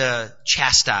began to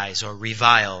chastise or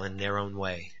revile in their own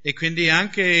way. E quindi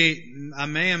anche a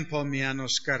me un po' mi hanno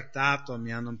scartato,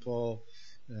 mi hanno un po'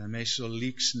 messo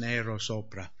l'X nero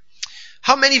sopra.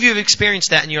 How many of you have experienced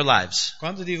that in your lives?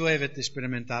 Quanti di voi avete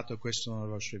sperimentato questo nella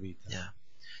vostra vita? Yeah.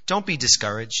 Don't be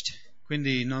discouraged.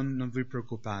 Quindi non vi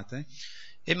preoccupate.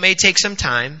 It may take some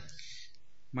time,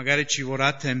 Magari ci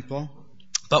vorrà tempo.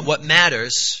 but what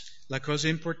matters La cosa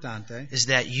importante is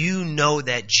that you know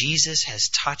that Jesus has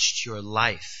touched your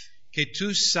life. è che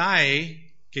tu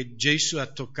sai che Gesù ha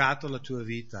toccato la tua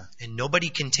vita. And nobody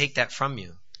can take that from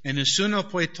you. E nessuno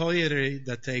può togliere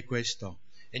da te questo.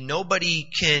 And nobody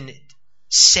can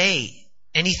say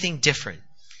anything different.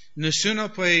 Nessuno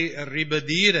può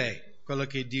ribadire quello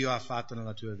che Dio ha fatto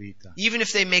nella tua vita. Even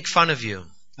if they make fun of you.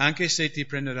 Anche se ti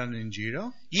prenderanno in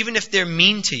giro, Even if they're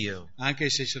mean to you. anche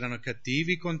se saranno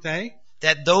cattivi con te,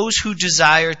 That those who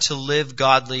desire to live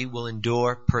godly will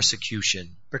endure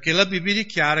persecution. perché la Bibbia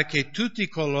dichiara che tutti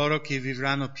coloro che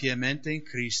vivranno pienamente in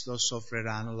Cristo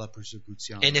soffriranno la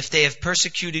persecuzione. And if they have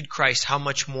persecuted Christ, how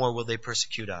much more will they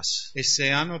persecute us? E se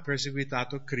hanno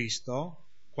perseguitato Cristo,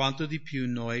 quanto di più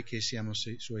noi che siamo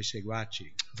suoi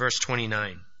seguaci. Verse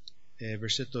 29.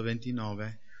 Versetto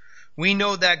 29. We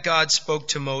know that God spoke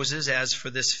to Moses. As for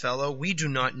this fellow, we do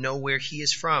not know where he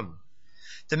is from."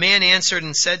 The man answered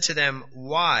and said to them,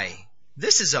 "Why,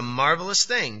 this is a marvelous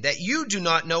thing, that you do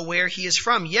not know where he is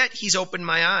from, yet he's opened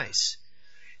my eyes.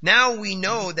 Now we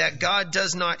know that God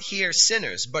does not hear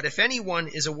sinners, but if anyone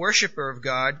is a worshiper of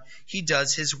God, he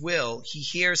does his will, he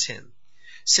hears him.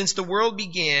 Since the world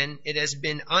began, it has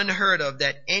been unheard of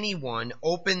that anyone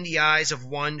opened the eyes of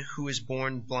one who is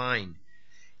born blind.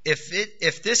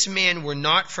 If this man were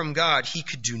not from God, he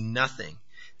could do nothing."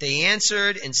 They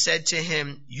answered and said to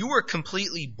him, "You were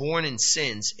completely born in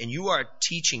sins, and you are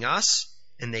teaching us?"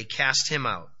 And they cast him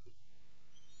out.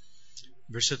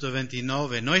 Versetto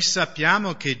 29. Noi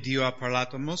sappiamo che Dio ha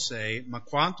parlato a Mosè, ma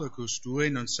quanto a costui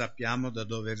non sappiamo da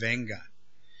dove venga.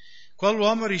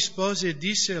 Quell'uomo rispose e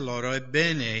disse loro: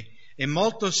 "Ebbene, è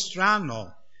molto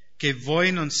strano che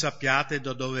voi non sappiate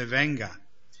da dove venga.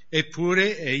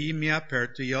 Eppure egli mi ha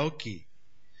aperto gli occhi.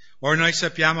 Ora noi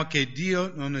sappiamo che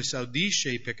Dio non esaudisce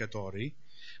i peccatori,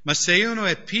 ma se uno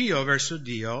è pio verso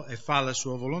Dio e fa la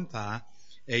sua volontà,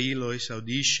 egli lo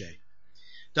esaudisce.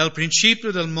 Dal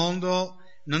principio del mondo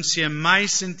non si è mai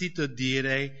sentito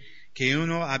dire che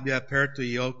uno abbia aperto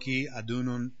gli occhi ad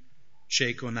uno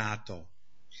cieco nato.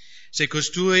 Se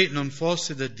costui non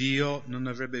fosse da Dio, non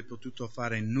avrebbe potuto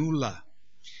fare nulla."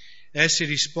 Essi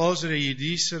risposero e gli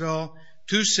dissero: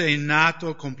 "Tu sei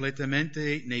nato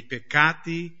completamente nei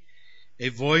peccati e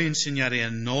vuoi insegnare a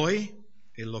noi?"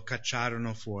 E lo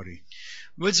cacciarono fuori.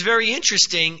 What's very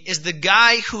interesting is the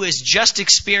guy who has just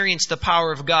experienced the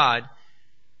power of God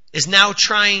is now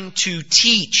trying to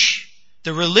teach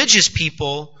the religious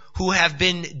people who have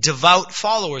been devout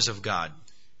followers of God.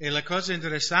 E la cosa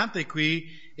interessante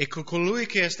qui è che colui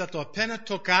che è stato appena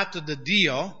toccato da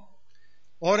Dio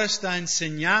ora sta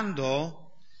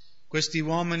insegnando questi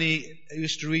uomini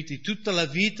istruiti tutta la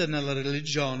vita nella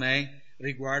religione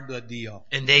riguardo a Dio.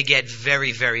 And they get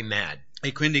very, very mad.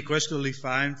 E quindi questo li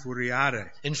fa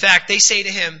infuriare. In fact, they say to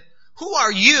him, "Who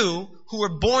are you who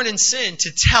were born in sin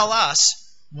to tell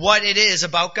us what it is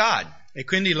about God?" E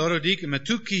quindi loro dicono: "Ma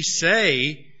tu chi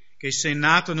sei che sei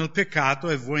nato nel peccato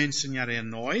e vuoi insegnare a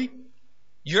noi?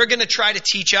 You're going to try to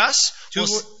teach us?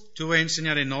 Tu vuoi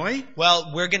insegnare a noi?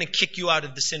 Well, we're going to kick you out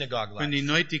of the synagogue life." Quindi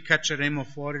noi ti cacceremo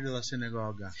fuori dalla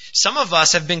sinagoga. Some of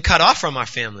us have been cut off from our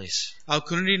families.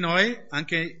 Alcuni di noi,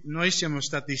 anche noi siamo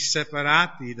stati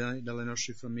separati dalle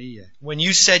nostre famiglie. When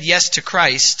you said yes to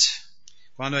Christ,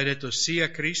 Quando hai detto sì a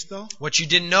Cristo, what you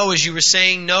didn't know is you were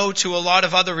saying no to a lot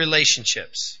of other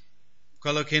relationships.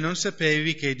 quello che non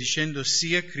sapevi che dicendo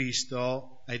sì a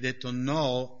Cristo hai detto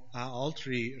no a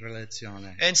altre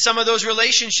relazioni. And some of those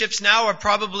relationships now are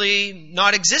probably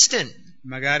not existent.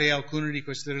 Magari alcune di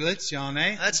queste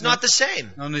relazioni That's not the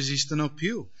same. non esistono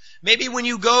più. Maybe when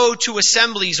you go to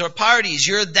assemblies or parties,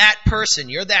 you're that person.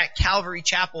 You're that Calvary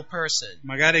Chapel person.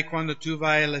 Magari quando tu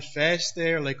vai alle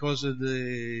feste o le cose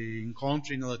di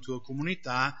incontri nella tua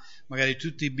comunità, magari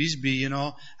tutti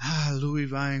bisbigliano: "Ah, lui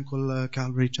va in quel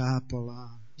Calvary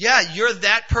Chapel." Yeah, you're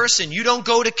that person. You don't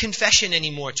go to confession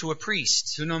anymore to a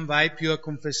priest. Tu non vai più a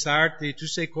confessarti, tu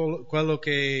sei quello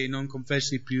che non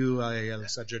confessi più al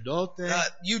sacerdote.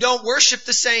 You don't worship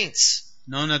the saints.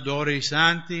 Non adori i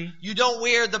santi. You don't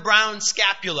wear the brown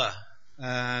scapula.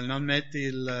 Non metti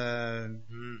il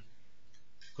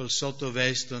col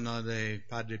sottovesto, no, del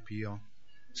Padre Pio.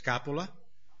 Scapola?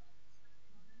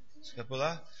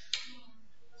 Scapula?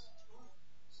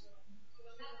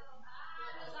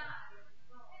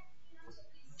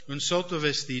 Un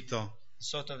sottovestito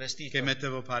Sottovestito. che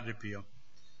mettevo Padre Pio.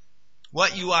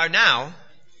 What you are now,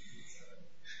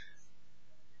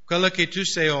 Quello che tu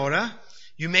sei ora,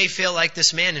 you may feel like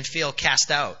this man and feel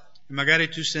cast out. magari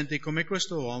tu senti come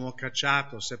questo uomo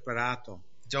cacciato, separato.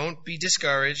 Don't be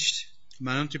discouraged.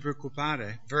 Ma non ti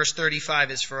preoccupare. Verse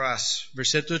 35 is for us.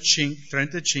 Versetto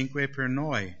 35 è per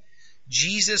noi.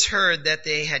 Jesus heard that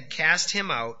they had cast him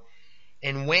out,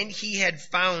 and when he had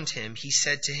found him, he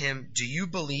said to him, "Do you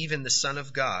believe in the Son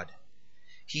of God?"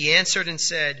 He answered and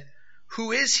said,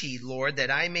 "Who is he, Lord, that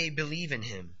I may believe in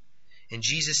him?" And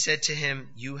Jesus said to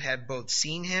him, "You have both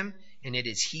seen him, and it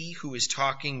is he who is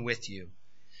talking with you."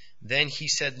 Then he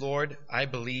said, "Lord, I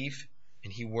believe,"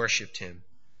 and he worshipped him.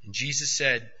 And Jesus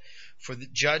said, "For the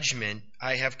judgment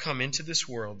I have come into this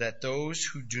world, that those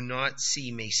who do not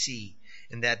see may see,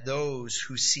 and that those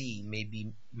who see may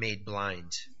be made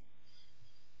blind."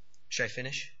 Should I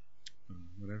finish?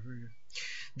 Whatever.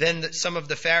 Then some of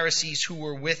the Pharisees who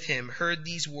were with him heard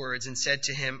these words and said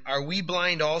to him, "Are we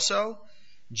blind also?"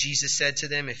 Jesus said to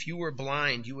them, "If you were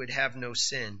blind, you would have no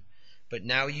sin. But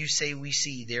now you say we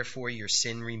see, therefore your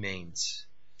sin remains."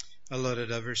 Allora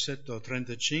dal versetto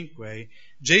 35,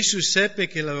 Gesù seppe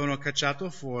che l'avevano cacciato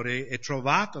fuori e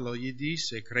trovatolo gli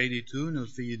disse, credi tu nel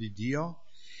Figlio di Dio?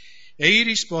 Egli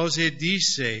rispose e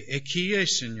disse, e chi è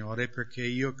Signore perché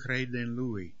io credo in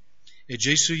Lui? E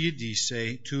Gesù gli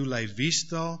disse, tu l'hai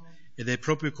visto ed è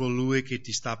proprio colui che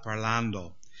ti sta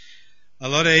parlando.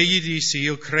 Allora egli disse,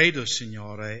 io credo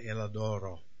Signore e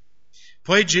l'adoro.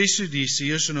 Poi Gesù disse,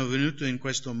 io sono venuto in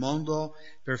questo mondo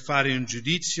per fare un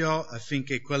giudizio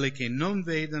affinché quelli che non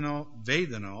vedono,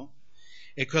 vedano,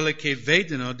 e quelli che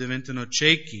vedono diventano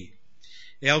ciechi.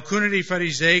 E alcuni dei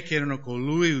farisei che erano con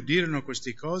lui udirono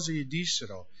queste cose e gli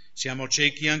dissero, siamo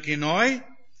ciechi anche noi?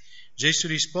 Gesù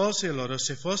rispose loro,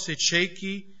 se foste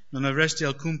ciechi non avreste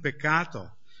alcun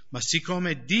peccato, ma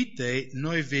siccome dite,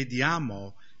 noi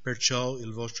vediamo, perciò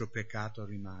il vostro peccato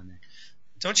rimane.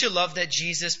 Don't you love that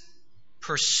Jesus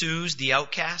pursues the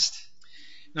outcast?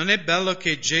 Non è bello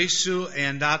che Gesù è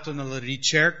andato nella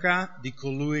ricerca di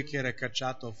colui che era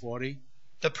cacciato fuori?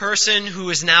 The person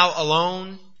who is now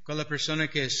alone, Quella persona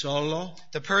che è solo?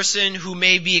 the person who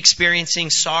may be experiencing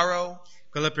sorrow.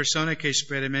 Quella persona che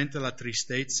sperimenta la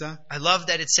tristezza? I love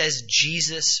that it says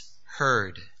Jesus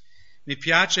heard. Mi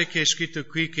piace che è scritto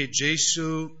qui che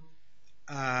Gesù,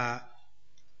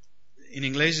 in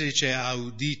inglese dice ha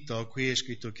udito, qui è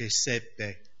scritto che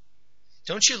seppe.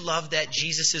 Don't you love that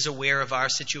Jesus is aware of our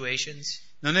situations?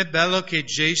 Non è bello che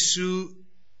Gesù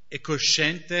è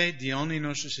cosciente di ogni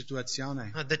nostra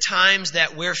situazione? The times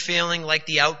that we're feeling like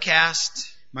the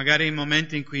outcast, Magari i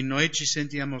momenti in cui noi ci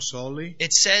sentiamo soli.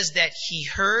 it says that he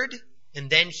heard and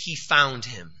then he found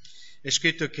him. È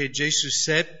scritto che Gesù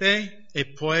seppe e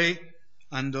poi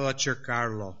andò a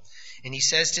cercarlo. And he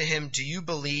says to him, do you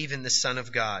believe in the Son of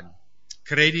God?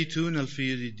 Credi tu nel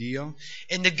Figlio di Dio?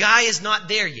 And the guy is not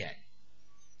there yet.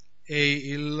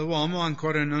 E l'uomo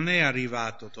ancora non è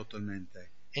arrivato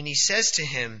totalmente. And he says to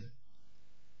him,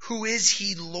 who is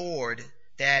he, Lord,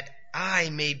 that I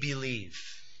may believe?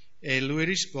 E lui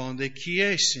risponde, chi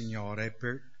è Signore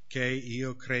perché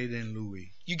io credo in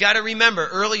Lui? You got to remember,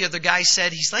 earlier the guy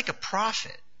said he's like a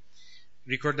prophet.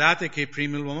 Ricordate che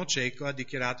prima l'uomo cieco ha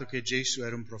dichiarato che Gesù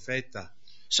era un profeta.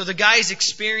 So the guy is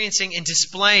experiencing and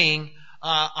displaying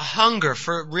a hunger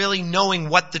for really knowing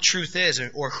what the truth is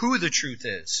or who the truth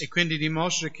is. E quindi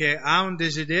dimostra che ha un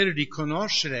desiderio di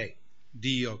conoscere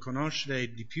Dio,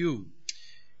 conoscere di più.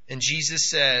 And Jesus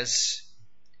says,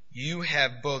 you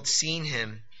have both seen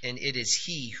him and it is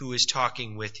he who is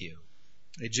talking with you.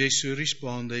 E Gesù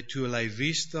risponde, tu l'hai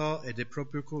visto ed è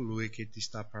proprio colui che ti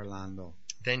sta parlando.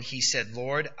 Then he said,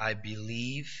 Lord, I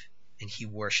believe, and he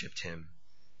worshipped him.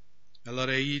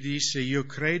 Allora egli disse, io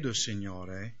credo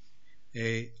Signore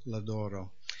e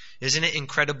l'adoro. Isn't it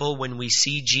incredible when we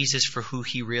see Jesus for who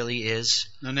he really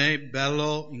is? Non è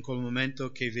bello in quel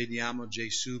momento che vediamo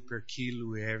Gesù per chi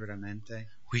Lui è veramente?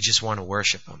 We just want to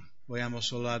worship him. Vogliamo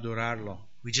solo adorarlo,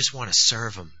 We just want to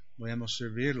serve him. vogliamo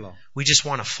servirlo, We just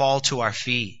want to fall to our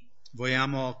feet.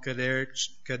 vogliamo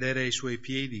cadere ai Suoi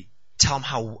piedi Tell him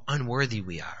how unworthy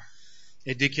we are.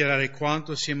 e dichiarare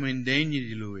quanto siamo indegni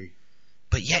di Lui.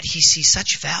 But yet he sees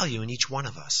such value in each one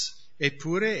of us.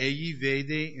 Eppure Egli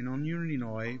vede in ognuno di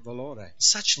noi valore,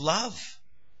 Such love.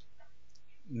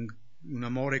 un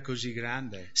amore così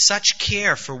grande. Such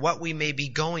care for what we may be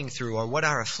going through or what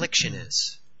our affliction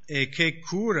is. E che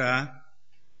cura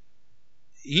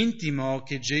intimo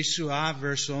che Gesù ha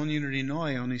verso ognuno di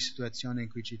noi, ogni situazione in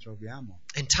cui ci troviamo.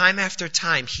 And time after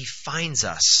time, he finds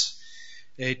us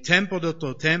E tempo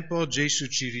dopo tempo Gesù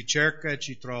ci ricerca e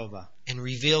ci trova and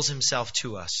reveals himself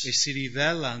to us. e si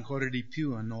rivela ancora di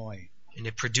più a noi And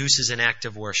it produces an act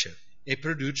of worship. e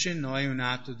produce in noi un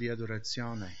atto di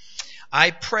adorazione.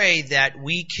 I pray that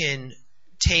we can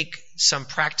take some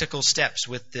practical steps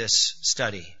with this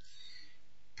study.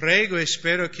 Prego e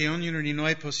spero che ognuno di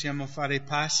noi possiamo fare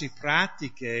passi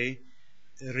pratici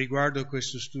riguardo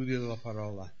questo studio della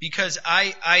parola. Because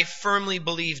I firmly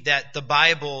believe that the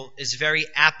Bible is very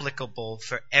applicable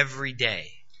for every day.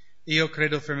 Io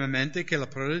credo fermamente che la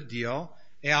parola di Dio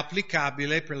è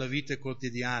applicabile per la vita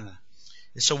quotidiana.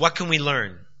 And so what can we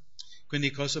learn?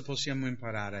 Quindi cosa possiamo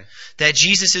imparare? That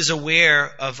Jesus is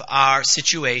aware of our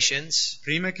situations,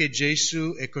 Prima che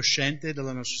Gesù è cosciente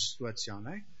della nostra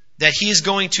situazione, that he is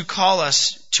going to call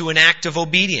us to an act of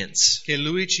obedience. che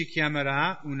Lui ci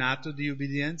chiamerà un atto di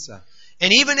obbedienza.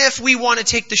 And even if we want to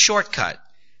take the shortcut,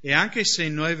 E anche se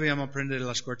noi vogliamo prendere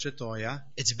la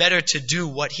scorciatoia, it's better to do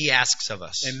what he asks of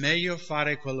us. è meglio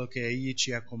fare quello che Egli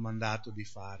ci ha comandato di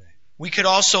fare. We could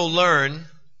also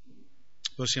learn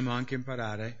Possiamo anche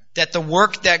imparare that the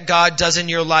work that God does in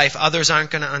your life, others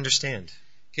aren't going to understand.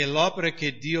 che l'opera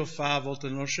che Dio fa a volte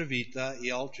nella nostra vita gli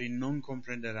altri non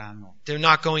comprenderanno, They're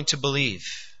not going to believe.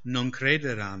 non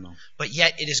crederanno, But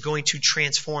yet it is going to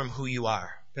transform who you are.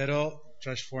 però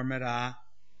trasformerà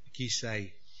chi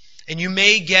sei. And you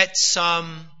may get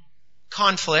some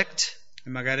conflict. E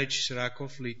magari ci sarà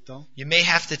conflitto, You may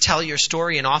have to tell your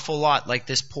story an awful lot, like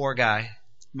this poor guy.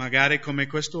 magari come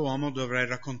questo uomo dovrai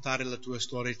raccontare la tua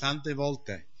storia tante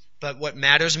volte, But what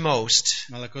matters most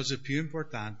ma la cosa più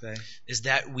importante is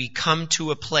that we come to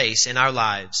a place in our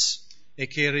lives è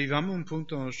che arriviamo a un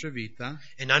punto nella nostra vita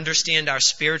and understand our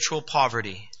spiritual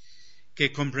poverty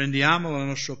che comprendiamo la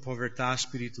nostra povertà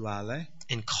spirituale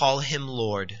and call him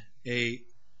Lord e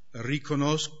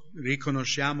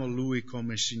riconosciamo Lui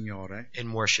come Signore and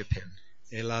worship him.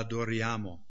 e la adoriamo.